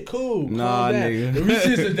 Oh shit, cool. Nah, Calm down. nigga. If we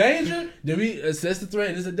see it's a danger, then we assess the threat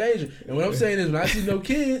and it's a danger. And what I'm saying is, when I see no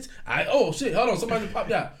kids, oh shit, hold on, somebody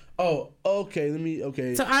popped out. Oh, okay,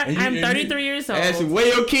 okay. So I'm 33 years old. Ashley, where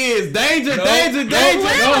your kids? Danger, No, danger, no, danger.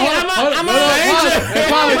 I'm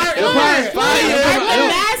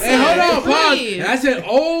And hold on, pause. Please. And I said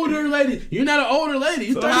older lady. You're not an older lady.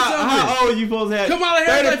 You're So 30 something. how old you supposed to have? Come on,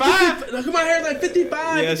 Harris 35? like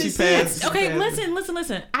 55. Yeah, she 56. passed. Okay,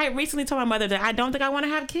 listen. I recently told my mother that I don't think I want to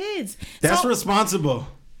have kids. That's So- responsible.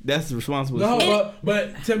 that's the responsible. No,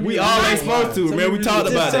 but tell me we all ain't supposed to. Man, we talked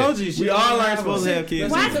about that. We all aren't supposed to have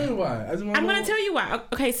kids. Why? Tell me why. I'm gonna tell you why.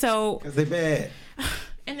 Okay, so Because they bad.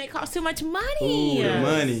 and they cost too much money. Ooh, the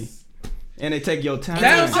money. And they take your time.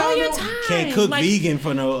 All your time. Can't cook vegan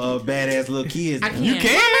for no badass little kids. I can't. You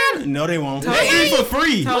can? No, they won't. They eat for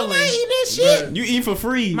free. Totally. Eat that shit. You eat for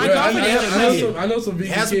free. My Bro, girlfriend I know some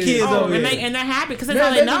vegan Have some kids. kids Oh, over and, there. and they're happy because that's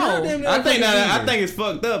all they know. I think it's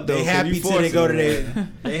fucked up though. They 'cause happy you till they go to forcing their.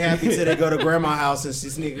 They happy till they go to grandma's house and she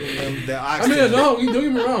sneaking them the I oxygen. mean, don't get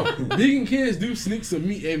me wrong. Vegan kids do sneak some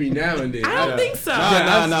meat every now and then. I don't think so.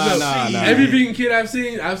 Nah. Every vegan kid I've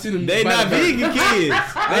seen them. They not vegan kids.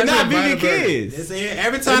 They not vegan kids.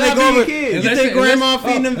 Every time They're they not go over, vegan kids. you think grandma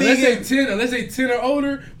feeding them vegan? Unless they 10 or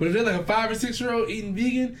older, but if they're like a 5 or 6 year old eating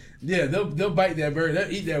vegan, yeah, they'll bite that bird. They'll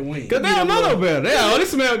eat that wing. Cause they don't know no better. They all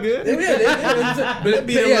smell good. But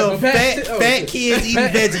Be them little fat kids eating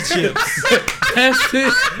veggie chips. Past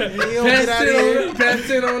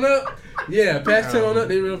 10 on up. Yeah, past 10 on up,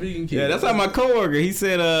 they real vegan kids. Yeah, that's how my coworker. He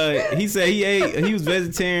said he was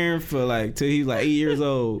vegetarian for like till he was like 8 years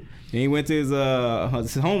old. And he went to his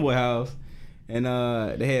homeboy house and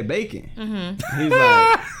they had bacon. Mm-hmm. He's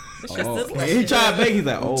like. He tried bacon. He's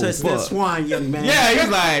like, oh, touch fuck. that swine, young man. Yeah, he's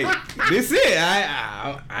like, this it.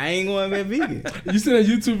 I ain't going to be vegan. You seen a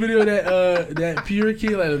YouTube video of that pure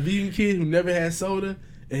kid, like a vegan kid who never had soda,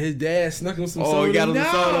 and his dad snuck him some soda. Oh, he got him some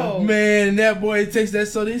soda. Man, that boy tasted that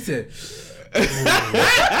soda. He said,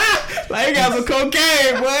 like he got some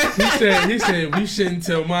cocaine, boy. He said we shouldn't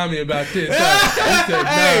tell mommy about this. He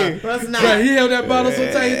said, nah. Let's not. Right, he held that bottle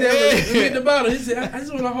so tight. He hit the bottle. He said, I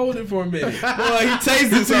just want to hold it for a minute. Boy, he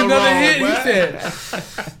tasted so Another wrong, hit. boy. He said,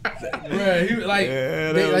 bro, he like,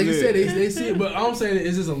 like you said, they see it. But all I'm saying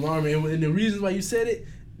is it's alarming. And the reasons why you said it,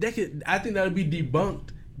 I think that would be debunked.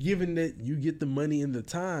 Given that you get the money and the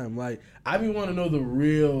time, like I be want to know the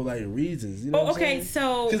real like reasons. You know what I'm saying?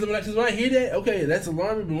 So because when I hear that, okay, that's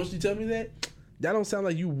alarming. But once you tell me that don't sound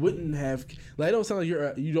like you wouldn't have. Like it don't sound like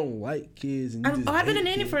you don't like kids. And I've been a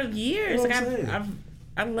nanny for years. You know Like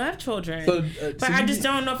I love children, So, but I just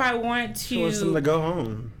don't know if I want to. She wants them to go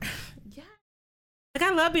home. Yeah, like I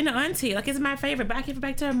love being an auntie. Like it's my favorite, but I give it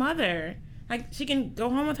back to her mother. Like she can go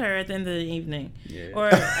home with her at the end of the evening, or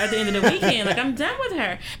at the end of the weekend. Like I'm done with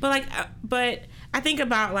her. But but I think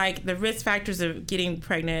about like the risk factors of getting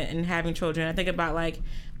pregnant and having children. I think about like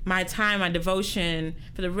my time, my devotion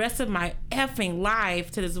for the rest of my effing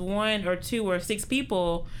life to this 1 or 2 or 6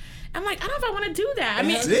 people. I'm like, I don't know if I want to do that. I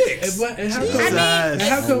mean, 6. when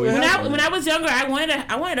I was younger, I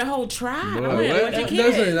wanted a whole tribe. I wanted a bunch of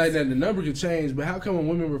kids. Like that, the number could change, but how come when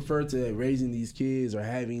women refer to raising these kids or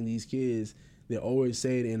having these kids, they always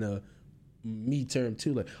say it in a me term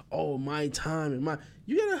too, like, oh, my time and my.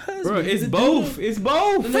 You got a husband. Bro, it's both. It's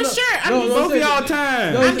both. For sure. Both of y'all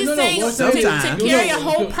time. I'm just saying to carry a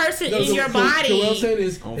whole person in your body. What I'm saying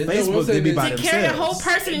is, on Facebook, they be by to carry a whole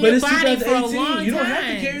person in but your it's body for a 2018. long time. You don't have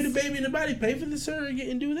to carry the baby in the body. Pay for the surrogate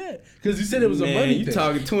and do that. Because you said it was a money you thing.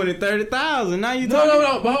 talking 20, 30,000. Now you talking.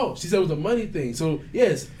 No. But she said it was a money thing. So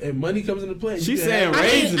yes, and money comes into play. She's saying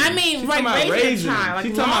raising. I mean, like raising a child. Like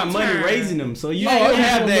she's talking about money long-term. raising them. So you I don't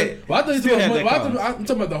have that. Well, I thought you still talking have about that money. cost. I'm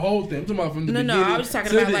talking about the whole thing. I'm talking about from the beginning. No, I was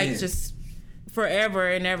talking to about the like end. just forever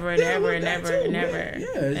and ever and ever and ever and ever.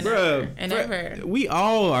 Yeah, Bro, and ever. we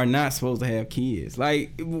all are not supposed to have kids.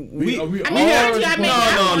 Like we all have. are No.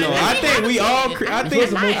 I think we all. I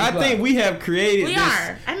think we have created. We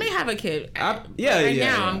are. I may have a kid. Now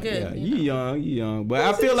I'm good. Yeah. You young, but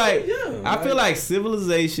I feel like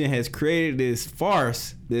civilization has created this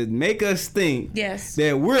farce that make us think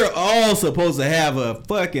that we're all supposed to have a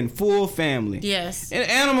fucking full family. Yes. And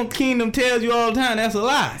Animal Kingdom tells you all the time that's a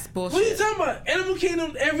lie. Bullshit. What are you talking about? Animal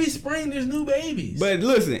Kingdom, every spring there's new babies. But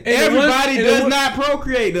listen, everybody does not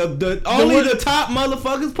procreate. Only the top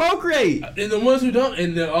motherfuckers procreate. And the ones who don't,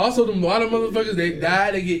 and also the lot of motherfuckers, they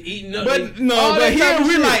die, they get eaten up. But here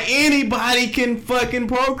we're like anybody can fucking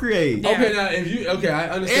procreate. Yeah. Okay, now I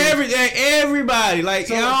understand. Everybody, like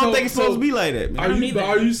I don't think it's supposed to be like that.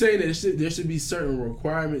 Man. Are you saying that there should be certain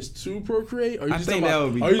requirements to procreate? Or you I just think talking that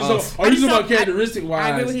would be. Are you talking about characteristic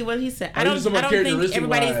wise? I agree with what he said. I don't think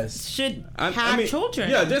everybody should have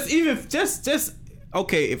children. Yeah, just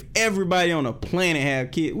okay. If everybody on the planet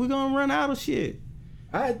have kids, we're gonna run out of shit.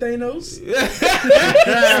 All right, Thanos. Not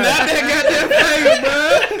that goddamn thing, bro.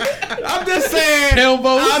 I'm just saying.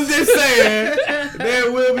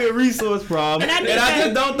 There will be a resource problem, and I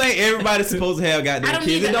just don't think everybody's supposed to have goddamn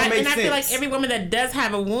kids. It don't make sense. I feel like every woman that does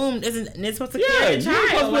have a womb isn't supposed to carry a you're child.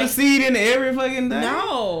 supposed to put a seed in every fucking thing.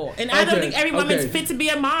 No, and I don't think every woman's fit to be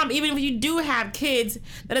a mom. Even if you do have kids,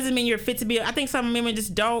 that doesn't mean you're fit to be. I think some women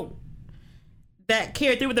just don't. that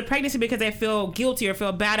carry through with the pregnancy because they feel guilty or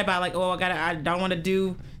feel bad about like, oh, I don't want to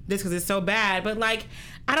do this because it's so bad. But like,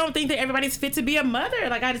 I don't think that everybody's fit to be a mother.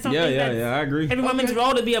 Like, I just don't think that I agree. Every woman's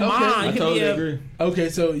role to be a mom. I totally agree. Okay,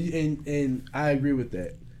 so and I agree with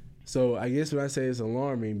that. So I guess when I say it's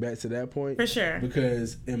alarming, back to that point, For sure.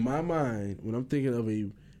 because in my mind, when I'm thinking of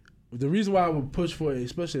the reason why I would push for it,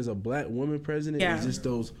 especially as a black woman president, is just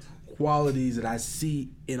those qualities that I see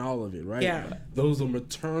in all of it, right? Yeah. Those are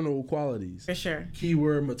maternal qualities. For sure.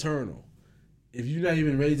 Keyword maternal. If you're not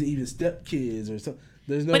even raising even step kids or something,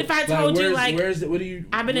 there's no. But if I told you, like, what do you?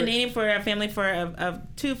 I've been a nanny for a family of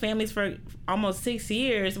 2 families for almost 6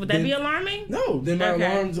 years. Would that be alarming? No, then my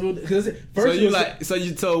alarms would. So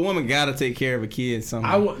you told a woman gotta take care of a kid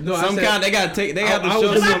somehow. They gotta take. They have to show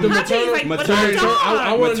the some maternal.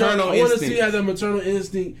 I want to see instinct. how the maternal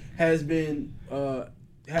instinct has been.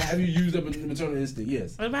 Have you used up a maternal instinct?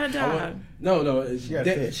 Yes. What about a dog? No.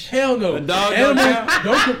 fish. Hell no. A dog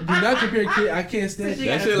Animals, do not compare kids. I can't stand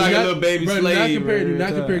That shit like a little baby slave. Do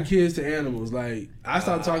not compare kids to animals. Like, I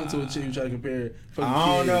started talking to a chick who tried to compare.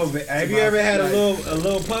 I don't know, but have you ever had a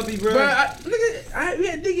little puppy, bro? Bro, we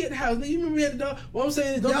had Diggy at the house. You remember we had the dog? What I'm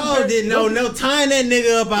saying is, y'all didn't know no tying that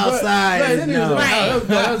nigga up outside.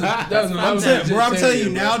 I'm telling you,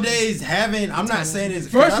 nowadays I'm not saying this.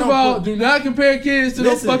 First of all, do not compare kids to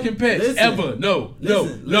those fucking pets ever. No.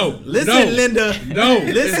 Listen, Linda. No.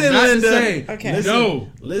 Listen, Linda. Okay. No.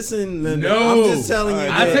 Listen, Linda. No. I'm just telling you.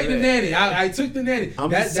 I take the nanny. I took the nanny.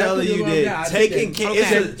 I'm just telling you that taking care.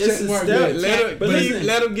 It's a step.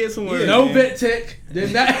 Let him get some work. No vet tech.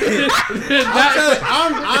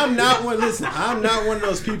 I'm not one. Listen, I'm not one of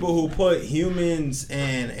those people who put humans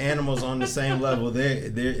and animals on the same level.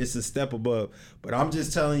 It's a step above. But I'm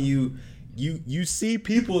just telling you. You see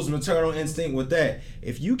people's maternal instinct with that.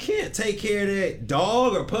 If you can't take care of that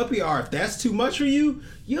dog or puppy, or if that's too much for you,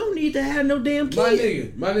 you don't need to have no damn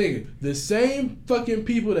kid. My nigga, the same fucking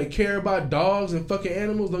people that care about dogs and fucking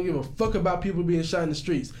animals don't give a fuck about people being shot in the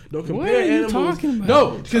streets. Don't compare what are you animals. Talking about?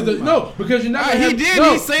 No, because you're not.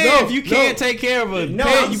 He's saying if you can't take care of a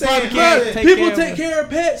pet, you probably can't take people care take care of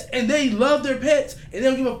pets and they love their pets and they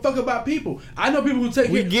don't give a fuck about people. I know people who take.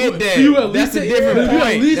 We care. get that. That's a different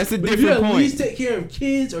point. That's a different point. At least take care of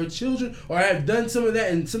kids or children, or have done some of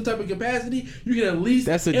that in some type of capacity. You can at least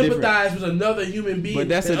empathize with another human being. But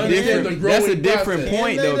that's a different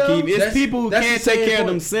point, though, Keith. It's people who can't take care of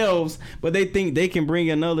themselves, but they think they can bring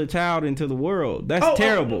another child into the world. That's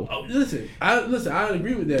terrible. Listen, I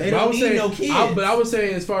agree with that. They don't need no kids. But I was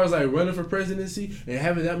saying, as far as like running for presidency and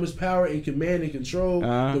having that much power and command and control,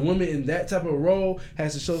 the woman in that type of role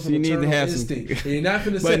has to show some maternal instinct. And you're not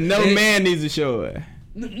finna but no man needs to show it.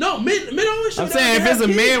 No, men always show. I'm saying if it's a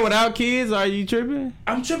man without kids, are you tripping?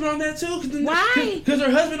 I'm tripping on that too. Why? Because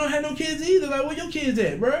her husband don't have no kids either. Like, where your kids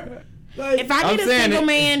at, bro? Like, if I meet a single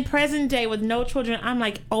man present day with no children, I'm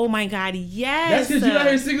like, oh my god, yes. That's because you're not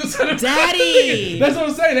here single son. Daddy. That's what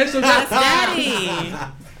I'm saying. That's your daddy.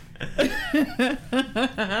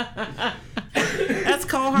 That's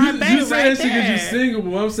cold hard baby. You say that shit because you're single,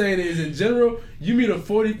 but what I'm saying is, in general, you meet a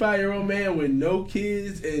 45-year-old man with no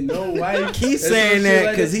kids and no wife. Keep saying that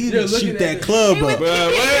because he didn't shoot that club up.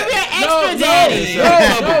 Extra daddy.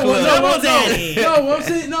 Double daddy. No, what I'm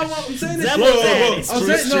saying is double daddy. I'm saying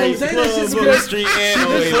this because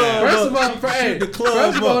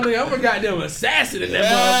first of all, nigga, I'm a goddamn assassin in that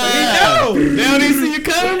motherfucker. They don't even see you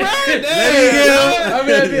coming right. I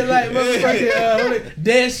mean, I'd be like motherfucking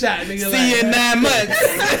dead shot, nigga. See you in 9 months.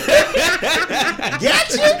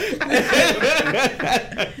 Gotcha.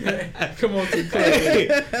 Come on, too close.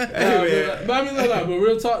 But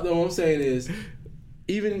real talk though, what I'm saying is,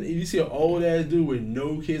 even if you see an old ass dude with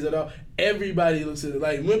no kids at all, everybody looks at it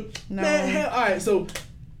like, man, hell, all right. So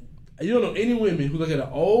you don't know any women who look at an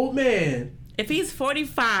old man. If he's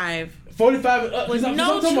 45 and up, with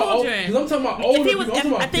no children. Because I'm talking about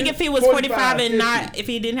older. I think if he was 45 and not, if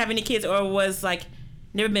he didn't have any kids or was like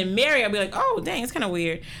never been married, I'd be like, oh dang, it's kind of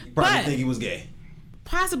weird. Probably think he was gay.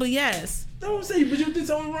 Possibly, yes. Don't say, but you did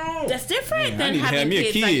something wrong. That's different than having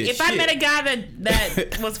kids. Like, if I met a guy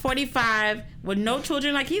that was 45 with no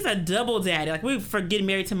children, like he's a double daddy. Like we for getting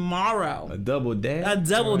married tomorrow. A double daddy. A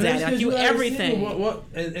double daddy. Like you everything.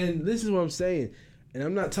 And this is what I'm saying. And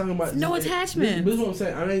I'm not talking about no attachment. This is what I'm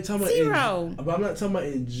saying. I ain't talking about zero. But I'm not talking about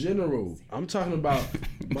in general. I'm talking about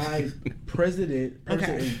my person in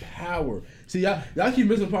power. See, y'all keep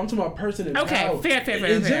missing the point. I'm talking about person in power. Fair.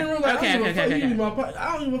 In general, like, okay.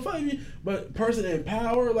 I don't give a fuck you, but person in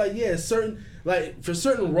power, like, yeah, certain, like, for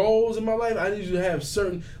certain roles in my life, I need you to have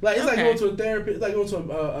certain, like, it's like going to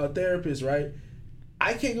a therapist, right?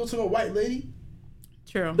 I can't go to a white lady.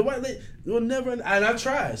 True. The white lady will never, and I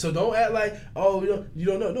tried. So don't act like, oh, you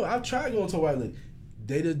don't know. No, I've tried going to a white lady.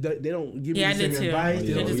 They don't give me the same advice.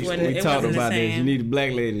 We talked about this. You need a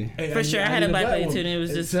black lady. For sure, I had a black lady too, and it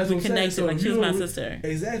was just connected. So like she was my sister.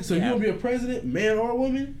 Exactly. So you gonna be a president, man or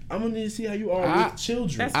woman? I'm gonna need to see how you are with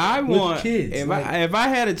children. With kids. If I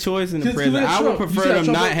had a choice in the president, I would prefer them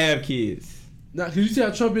not have kids. Nah, because you see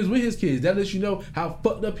how Trump is with his kids. That lets you know how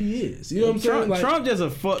fucked up he is. You know what I'm saying? Like, Trump just a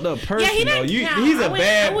fucked up person. Yeah, he's a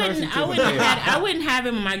bad person. I wouldn't have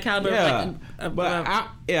him in my caliber.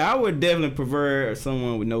 Yeah, I would definitely prefer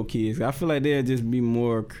someone with no kids. I feel like they'll just be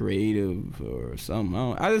more creative or something.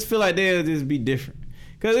 I just feel like they'll just be different.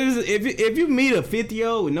 Cause if you meet a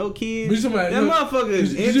 50-year-old with no kids, that motherfucker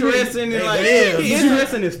is interesting and like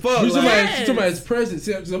interesting as fuck. You talking about his president?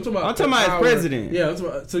 See, I'm talking about his president. Yeah,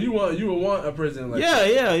 so you would want a president like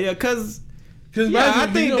yeah. Cause I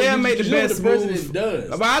think they'll make the best moves.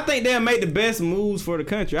 But I think they'll make the best moves for the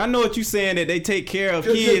country. I know what you're saying, that they take care of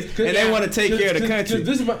kids and they want to take care of the country.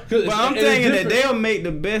 But I'm thinking that they'll make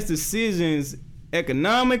the best decisions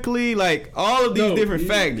economically, like all of these different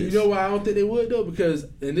factors. You know why I don't think they would though? Because,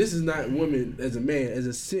 and this is not women as a man,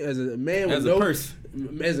 as a man with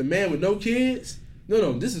as a man with no kids.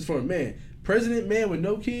 No, this is for a man. President man with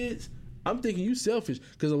no kids. I'm thinking you selfish,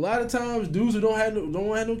 because a lot of times dudes who don't have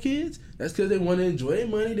no kids, that's because they want to enjoy their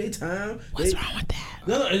money, their time. What's wrong with that?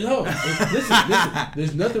 No. Listen,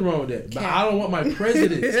 there's nothing wrong with that. But I don't want my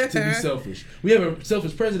president to be selfish. We have a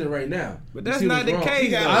selfish president right now. But that's not the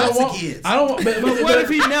case. I don't want. But what if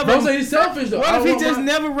he never? Don't say he's selfish though. What if he just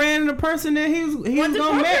never ran into the person that he was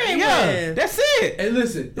gonna marry? Yeah, that's it. And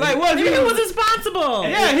listen, like what if he was responsible?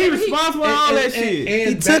 Yeah, he responsible for all that shit.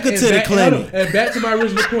 He took it to the clinic. And back to my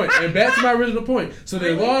original point. So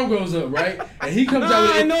the alarm goes up, right? And he comes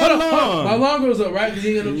out with my alarm goes up, right? Because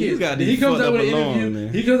he ain't got no kids. And he comes out with an interview.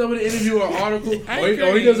 He comes up with an interview or an article,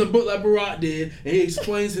 or he does a book like Barack did, and he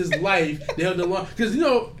explains his life. They held the alarm because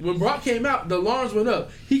when Barack came out, the alarms went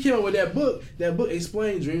up. He came out with that book. That book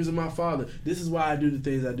explained dreams of my father. This is why I do the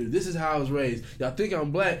things I do. This is how I was raised. Y'all think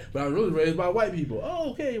I'm black, but I was really raised by white people.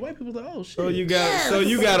 Oh, okay. White people like, oh shit. So you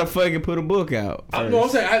gotta fucking put a book out. I'm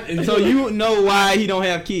saying. So you know why he don't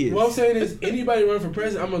have kids. What I'm saying is, anybody running for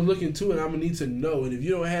president, I'm gonna look into it. I'm gonna need to know. And if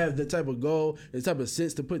you don't have that type of goal, that type of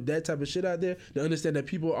sense to put that type of shit out there, to understand that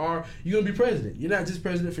people you're gonna be president. You're not just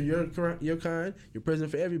president for your kind. You're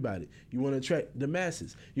president for everybody. You want to attract the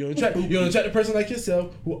masses. You want to attract a person like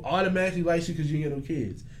yourself who automatically likes you because you ain't got no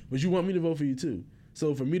kids. But you want me to vote for you too.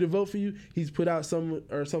 So for me to vote for you, he's put out something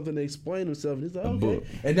to explain himself, and he's like, okay. Book.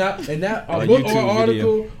 And now a book or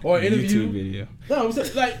article or interview. YouTube video. No, I'm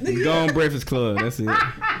saying, like, nigga, go on Breakfast Club. That's it.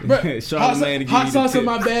 Hot sauce in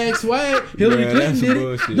my bag, swag. Hillary Clinton did it.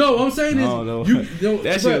 Bullshit. No, what I'm saying is,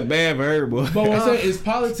 that shit was bad for her, boy. But what I'm saying is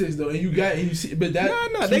politics, though, and you see, but that.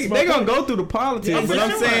 No, they gonna go through the politics, but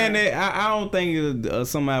I'm saying that I don't think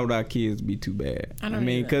somebody with our kids be too bad. I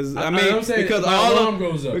mean, because because all of them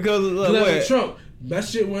goes up because Trump. That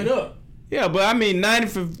shit went up. Yeah, but I mean,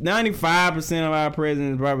 95% of our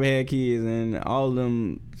presidents probably had kids, and all of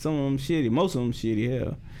them, some of them shitty, most of them shitty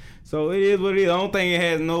hell. So it is what it is. I don't think it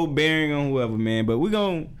has no bearing on whoever, man. But we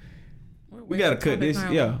gotta cut this.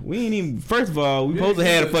 Yeah, we ain't even. First of all, we supposed to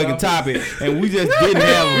have a fucking topic, and we just didn't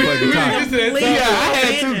have a fucking topic. Yeah, I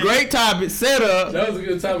had two great topics set up. That was a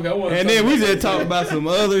good topic. And then we just talked about some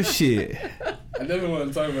other shit. I never want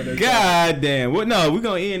to talk about that. God damn. Well, no, we're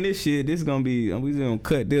going to end this shit. This is going to be, we're going to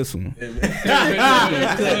cut this one.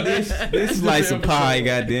 This is like some pie,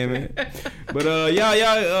 goddamn it. But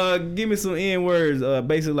y'all give me some end words,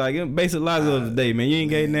 basic lives of the day, man. You ain't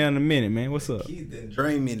getting down in a minute, man. What's up? Keith done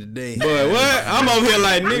drained me today. But what? I'm over here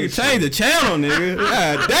like, nigga, change the channel, nigga.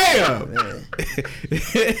 God damn.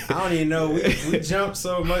 I don't even know. We jumped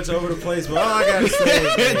so much over the place, but all I gotta say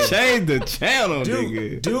is, change the channel,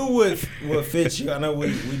 nigga. Do what fits you. I know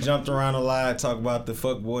we jumped around a lot, talk about the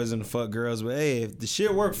fuck boys and the fuck girls, but hey, if the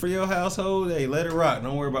shit work for your household, hey, let it rock.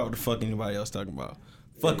 Don't worry about what the fuck anybody else talking about.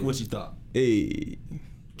 Fuck what you thought. Hey,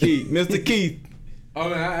 Keith, Mr. Keith. Oh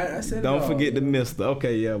man, I said. Don't forget the Mister.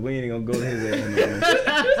 Okay, yeah, we ain't gonna go to his ass.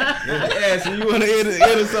 Ashley, you wanna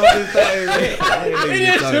edit something?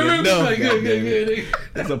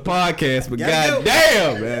 It's a podcast, but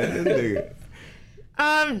goddamn, man, this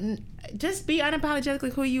nigga. Just be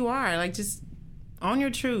unapologetically who you are. Like, just own your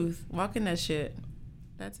truth. Walk in that shit.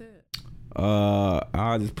 That's it.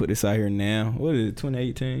 I'll just put this out here now. What is it?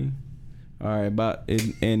 2018. All right, about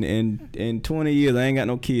in 20 years, I ain't got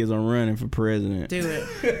no kids. I'm running for president. Do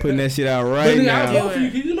it. Putting that shit out right now.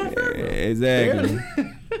 You my friend, exactly.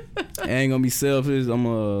 I ain't gonna be selfish. I'm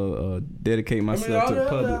gonna dedicate myself to the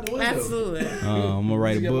public. Absolutely. I'm gonna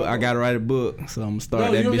write a book. I gotta write a book, so I'm gonna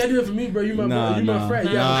start that. You don't bitch. gotta do it for me, bro. You my bro. You my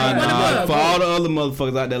friend. Nah. For all the other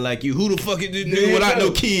motherfuckers out there like you, who the fuck is this nigga without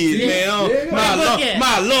no kids, man?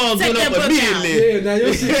 My alarm went up immediately. Yeah, now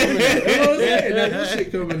your shit coming out. You know what I'm saying? Now your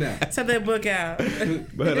shit coming out. Set that book out.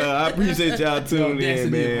 But I appreciate y'all tuning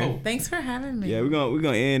in, man. Thanks for having me. Yeah, we're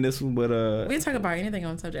gonna end this one, but we can talk about anything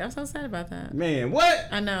on the subject. I'm so sad about that. Man, what?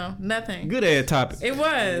 I know, nothing. Good ass topic. It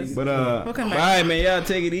was. But all right, man, y'all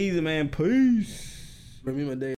take it easy, man. Peace. Bring me my day.